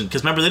no reason.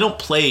 Because remember, they don't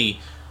play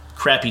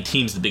crappy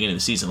teams at the beginning of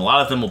the season. A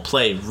lot of them will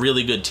play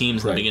really good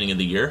teams at the beginning of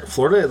the year.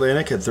 Florida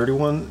Atlantic had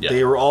 31. Yeah.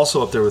 They were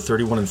also up there with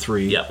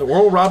 31-3. Yeah.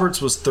 Oral Roberts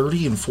was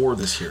 30-4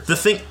 this year. The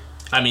thing...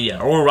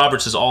 Oral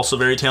Roberts is also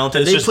very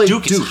talented.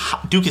 Duke is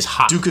hot.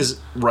 Duke is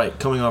right,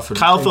 coming off for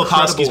Kyle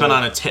Filipowski's been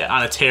on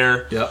a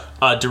tear. Yep.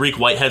 Dariq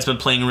Whitehead's been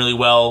playing really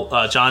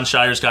well. John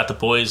Shire's got the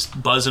boys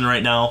buzzing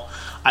right now.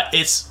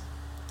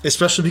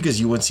 Especially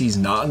because UNC's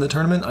not in the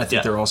tournament. I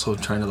think they're also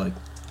trying to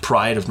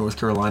pride of North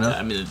Carolina.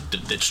 I mean,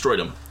 they destroyed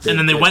them. And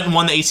then they went and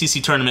won the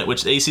ACC tournament,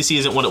 which the ACC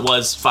isn't what it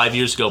was 5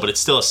 years ago, but it's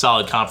still a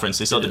solid conference.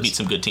 They still have to beat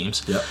some good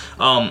teams. Yep.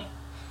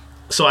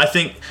 So I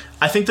think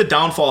the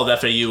downfall of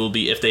FAU will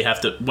be if they have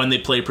to, when they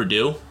play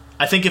Purdue.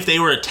 I think if they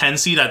were a 10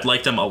 seed, I'd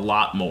like them a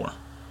lot more.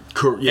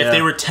 Yeah. If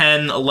they were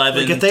 10,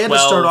 11, if they had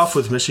 12, to start off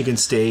with Michigan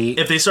State.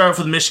 If they start off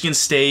with Michigan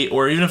State,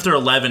 or even if they're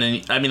 11,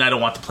 and I mean, I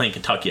don't want to play in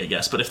Kentucky, I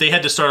guess, but if they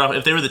had to start off,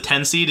 if they were the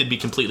 10 seed, it'd be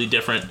completely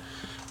different.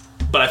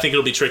 But I think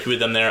it'll be tricky with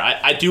them there.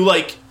 I do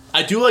like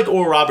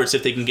Oral Roberts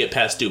if they can get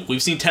past Duke.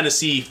 We've seen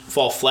Tennessee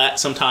fall flat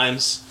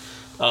sometimes.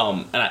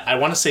 And I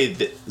want to say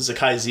that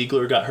Zakai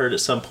Ziegler got hurt at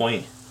some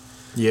point.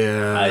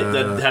 Yeah.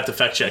 I'd have to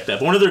fact check that.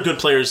 But one of their good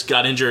players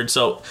got injured,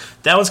 so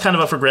that one's kind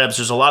of up for grabs.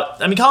 There's a lot...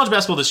 I mean, college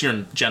basketball this year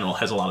in general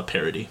has a lot of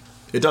parity.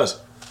 It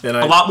does. And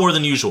a lot more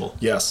than usual.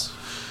 Yes.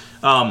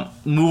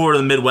 Move over to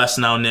the Midwest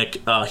now,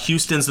 Nick.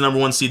 Houston's the number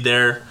one seed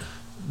there.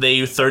 They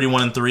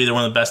 31-3. They're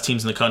one of the best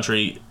teams in the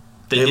country.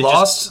 They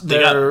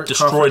got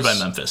destroyed by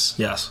Memphis.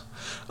 Yes.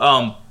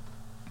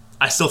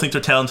 I still think they're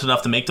talented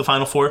enough to make the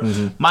Final Four.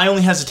 Mm-hmm. My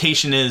only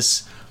hesitation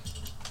is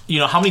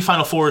how many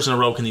Final Fours in a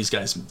row can these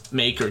guys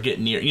make or get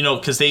near?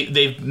 Because they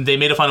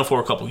made a Final Four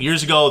a couple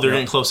years ago. They're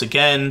getting close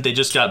again. They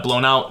just got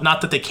blown out.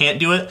 Not that they can't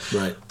do it,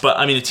 right? But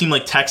I mean, a team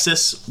like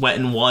Texas went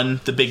and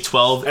won the Big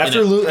 12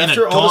 after a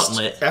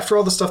gauntlet. After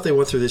all the stuff they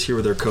went through this year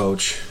with their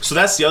coach. So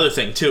that's the other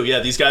thing too.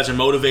 Yeah, these guys are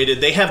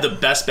motivated. They have the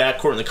best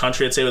backcourt in the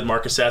country, I'd say, with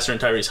Marcus Sasser and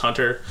Tyrese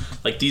Hunter.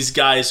 Like these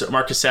guys,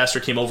 Marcus Sasser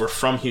came over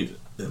from Houston.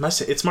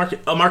 It's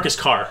Marcus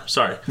Carr.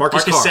 Sorry,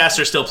 Marcus Carr.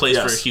 Sasser still plays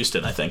for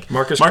Houston, I think.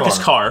 Marcus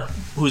Carr,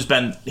 who's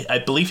been, I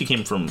believe he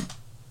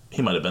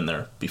might have been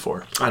there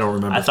before. I don't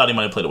remember. I thought he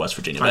might have played at West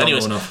Virginia. But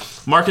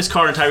anyways, Marcus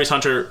Carr and Tyrese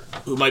Hunter,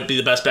 who might be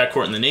the best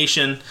backcourt in the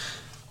nation.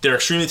 They're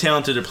extremely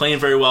talented. They're playing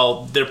very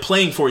well. They're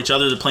playing for each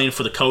other. They're playing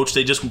for the coach.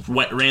 They just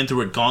ran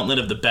through a gauntlet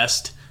of the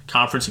best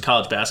conference in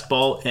college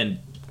basketball and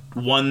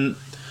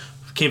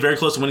came very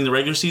close to winning the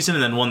regular season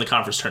and then won the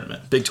conference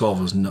tournament. Big 12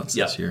 was nuts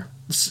this year.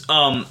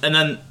 And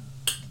then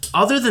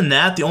other than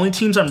that, the only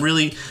teams I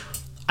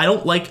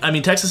don't like. I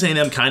mean, Texas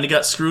A&M kind of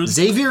got screwed.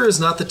 Xavier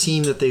is not the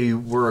team that they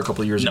were a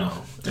couple of years ago.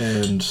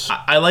 And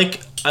I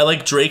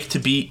like Drake to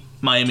beat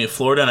Miami of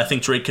Florida, and I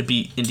think Drake could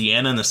beat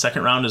Indiana in the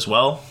second round as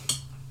well.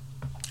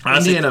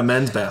 Indiana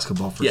men's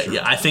basketball for sure.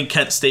 Yeah. I think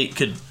Kent State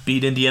could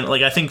beat Indiana.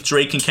 Like I think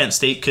Drake and Kent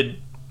State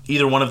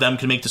either one of them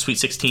could make the Sweet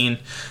 16.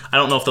 I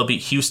don't know if they'll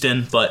beat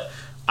Houston, but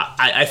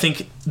I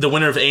think the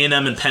winner of A&M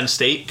and Penn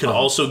State could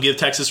also give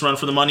Texas a run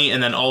for the money,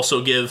 and then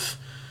also give.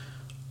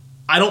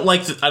 I don't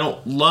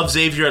love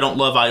Xavier. I don't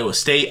love Iowa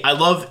State. I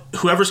love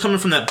whoever's coming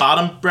from that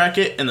bottom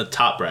bracket and the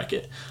top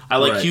bracket. I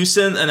like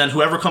Houston, and then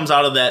whoever comes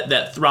out of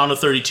that round of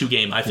 32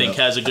 game, I think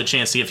has a good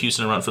chance to give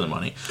Houston a run for the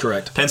money.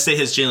 Correct. Penn State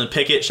has Jalen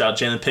Pickett. Shout out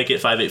Jalen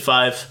Pickett,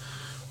 5'8",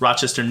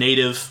 Rochester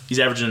native. He's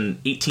averaging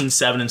 18,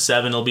 7, and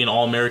 7. He'll be an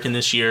All-American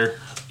this year.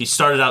 He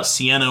started out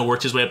Siena,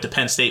 worked his way up to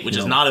Penn State, which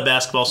is not a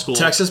basketball school.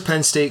 Texas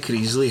Penn State could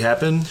easily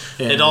happen.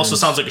 It also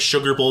sounds like a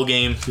Sugar Bowl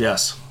game.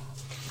 Yes.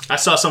 I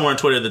saw somewhere on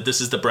Twitter that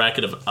this is the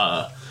bracket of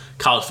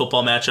college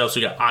football matchups.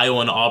 We got Iowa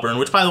and Auburn,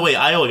 which, by the way,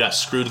 Iowa got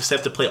screwed because they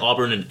have to play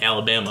Auburn and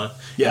Alabama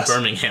in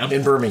Birmingham.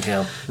 In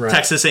Birmingham, right.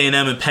 Texas A&M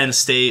and Penn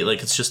State,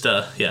 it's just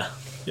Yeah.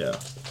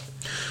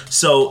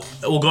 So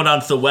we'll go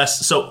down to the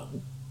West. So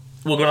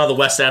we'll go down to the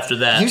West after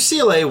that.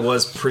 UCLA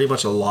was pretty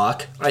much a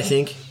lock, I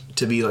think,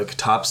 to be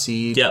top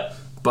seed. Yep.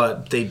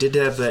 But they did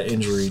have that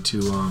injury to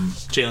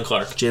Jalen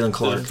Clark.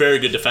 A very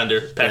good defender,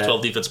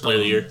 Pac-12 Defensive Player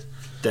of the Year.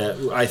 That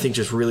I think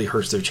just really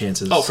hurts their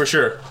chances. Oh, for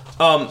sure.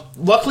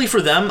 Luckily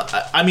for them,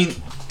 I mean,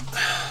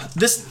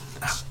 this.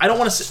 I don't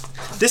want to say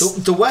this.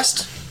 The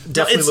West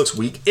definitely looks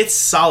weak. It's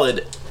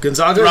solid.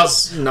 Gonzaga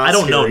is not. I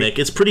don't know, Nick.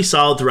 It's pretty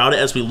solid throughout it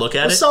as we look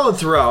at it. It's solid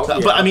throughout.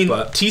 But I mean,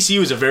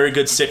 TCU is a very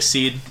good 6th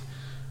seed.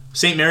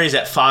 St. Mary's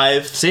at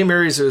 5. St.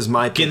 Mary's is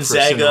my pick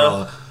Gonzaga.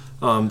 for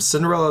Cinderella.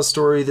 Cinderella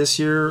story this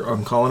year.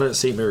 I'm calling it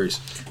St.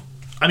 Mary's.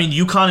 I mean,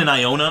 UConn and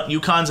Iona.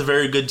 UConn's a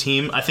very good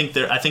team. I think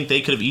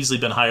they could have easily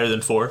been higher than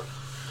 4.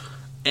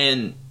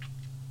 And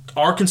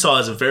Arkansas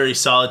is a very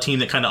solid team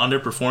that kind of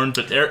underperformed,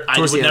 but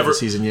I would never.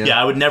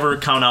 I would never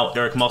count out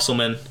Eric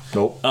Musselman.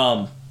 Nope.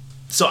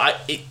 So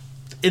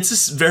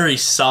it's a very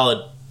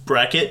solid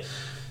bracket.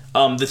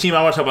 The team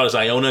I want to talk about is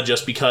Iona,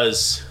 just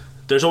because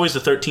there's always the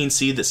 13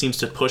 seed that seems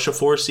to push a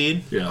 4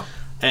 seed. Yeah.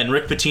 And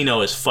Rick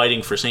Pitino is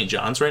fighting for St.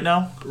 John's right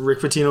now. Rick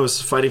Pitino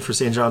is fighting for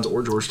St. John's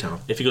or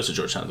Georgetown. If he goes to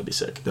Georgetown, that'd be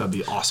sick. That'd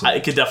be awesome. I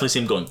could definitely see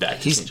him going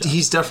back to St. John's.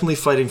 He's definitely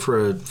fighting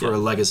for a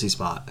legacy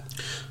spot.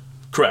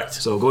 Correct.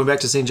 So going back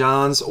to St.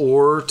 John's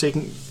or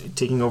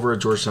taking over at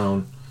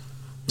Georgetown.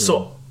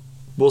 So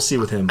we'll see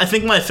with him. I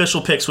think my official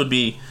picks would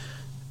be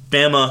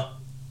Bama,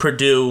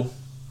 Purdue,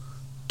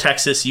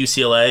 Texas,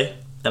 UCLA,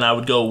 and I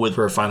would go with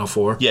for a Final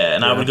Four. Yeah,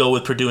 and I would go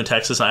with Purdue and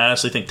Texas. And I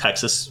honestly think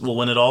Texas will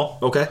win it all.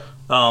 Okay.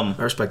 I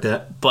respect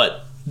that.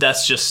 But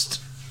that's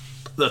just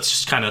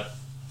kind of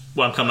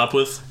what I'm coming up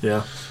with.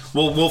 Yeah.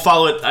 We'll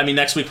follow it. I mean,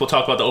 next week we'll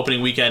talk about the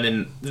opening weekend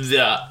and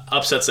the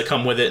upsets that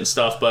come with it and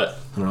stuff. But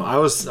I don't know. I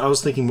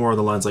was thinking more of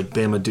the lines like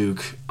Bama,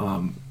 Duke,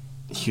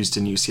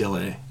 Houston,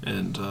 UCLA,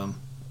 and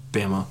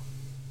Bama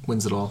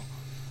wins it all.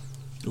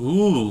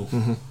 Ooh.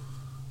 Mm-hmm.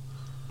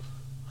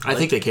 I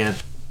think they can.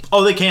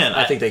 Oh, they can.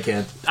 I think they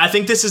can. I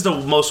think this is the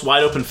most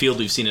wide open field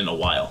we've seen in a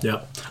while.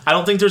 Yep. I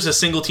don't think there's a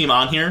single team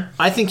on here.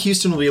 I think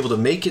Houston will be able to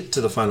make it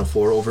to the Final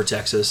Four over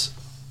Texas.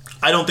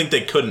 I don't think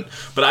they couldn't,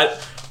 but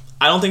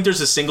I don't think there's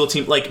a single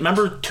team.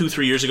 Remember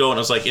 2-3 years ago, and I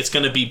was like, it's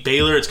going to be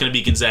Baylor, it's going to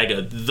be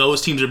Gonzaga.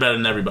 Those teams are better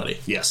than everybody.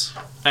 Yes.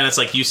 And it's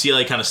like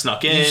UCLA kind of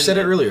snuck in. You said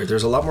it earlier.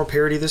 There's a lot more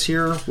parity this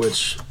year,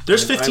 which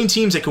there's 15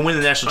 teams that can win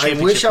the national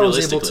championship. I wish I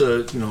was able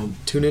to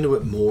tune into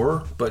it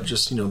more, but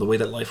just the way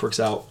that life works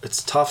out,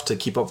 it's tough to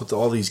keep up with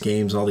all these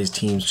games and all these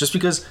teams, just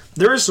because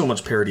there is so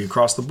much parity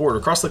across the board,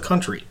 across the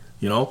country.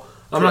 I'm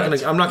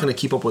not gonna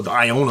keep up with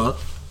Iona.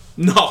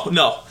 No.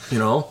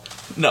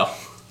 No.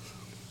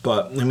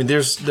 But I mean,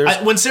 there's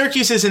when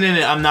Syracuse isn't in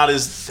it, I'm not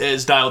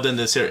as dialed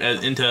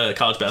into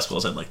college basketball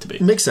as I'd like to be.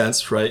 Makes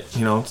sense, right?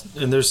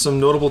 And there's some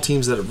notable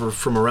teams that are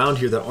from around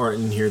here that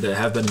aren't in here that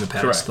have been in the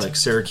past. Correct. Like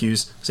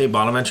Syracuse, St.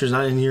 Bonaventure's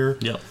not in here.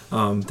 Yep.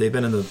 They've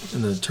been in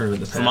the tournament in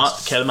the past. Vermont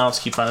Catamounts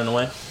keep finding a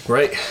way.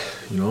 Right.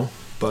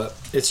 But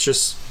it's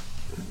just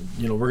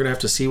we're going to have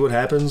to see what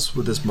happens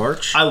with this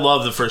March. I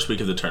love the first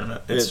week of the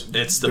tournament. It's the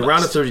best.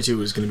 Round of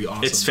 32 is going to be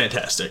awesome. It's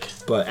fantastic.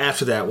 But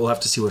after that, we'll have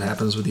to see what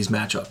happens with these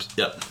matchups.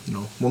 Yep.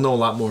 We'll know a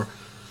lot more.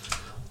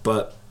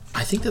 But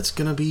I think that's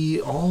going to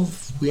be all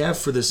we have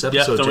for this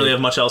episode. Yeah, don't really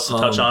have much else to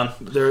touch on.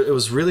 It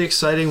was really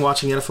exciting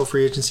watching NFL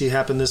free agency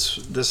happen this.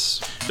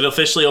 It'll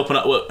officially open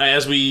up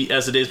as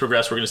the days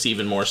progress. We're going to see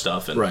even more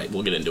stuff, and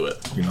we'll get into it.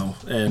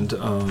 And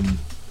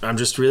I'm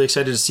just really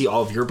excited to see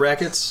all of your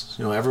brackets.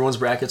 Everyone's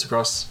brackets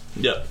across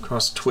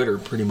Twitter,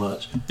 pretty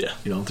much. Yeah.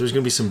 There's going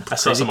to be some. I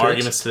saw some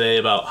arguments today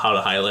about how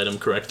to highlight them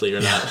correctly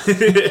or not.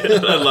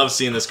 I love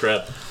seeing this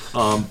crap.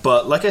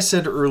 But like I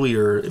said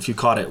earlier, if you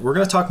caught it, we're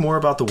going to talk more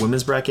about the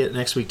women's bracket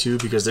next week too,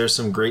 because there's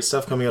some great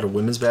stuff coming out of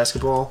women's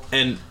basketball.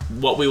 And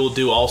what we will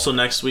do also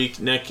next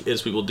week, Nick,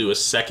 is we will do a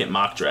second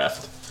mock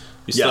draft.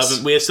 We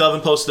still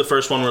haven't posted the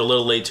first one. We're a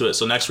little late to it.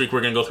 So next week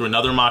we're going to go through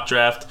another mock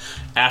draft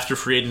after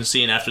free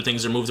agency and after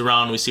things are moved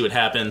around. We see what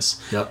happens.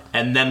 Yep.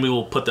 And then we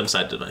will put them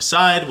side by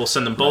side. We'll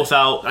send them both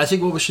out. I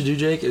think what we should do,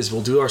 Jake, is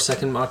we'll do our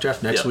second mock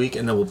draft next week,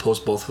 and then we'll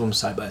post both of them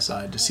side by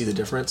side to see the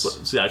difference. That's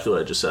exactly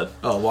what I just said.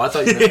 Oh, well, I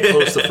thought you were going to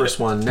post the first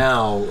one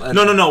now.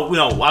 No.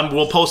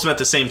 We'll post them at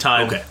the same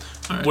time. Okay.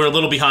 Right. We're a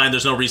little behind.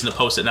 There's no reason to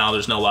post it now.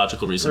 There's no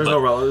logical reason.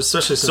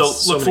 Especially since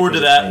so look forward to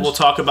that. Changed. We'll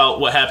talk about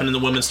what happened in the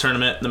women's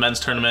tournament, the men's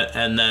tournament,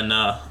 and then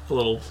a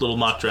little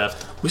mock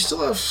draft. We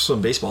still have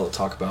some baseball to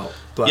talk about.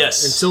 But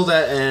until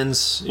that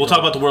ends, we'll talk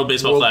about the World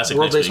Baseball Classic.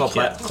 World Baseball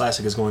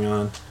Classic is going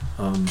on.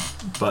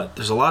 But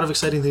there's a lot of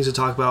exciting things to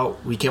talk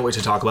about. We can't wait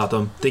to talk about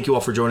them. Thank you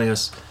all for joining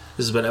us.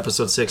 This has been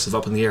episode 6 of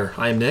Up in the Air.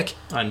 I am Nick.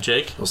 I'm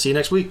Jake. We'll see you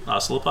next week.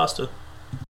 Hasta la pasta.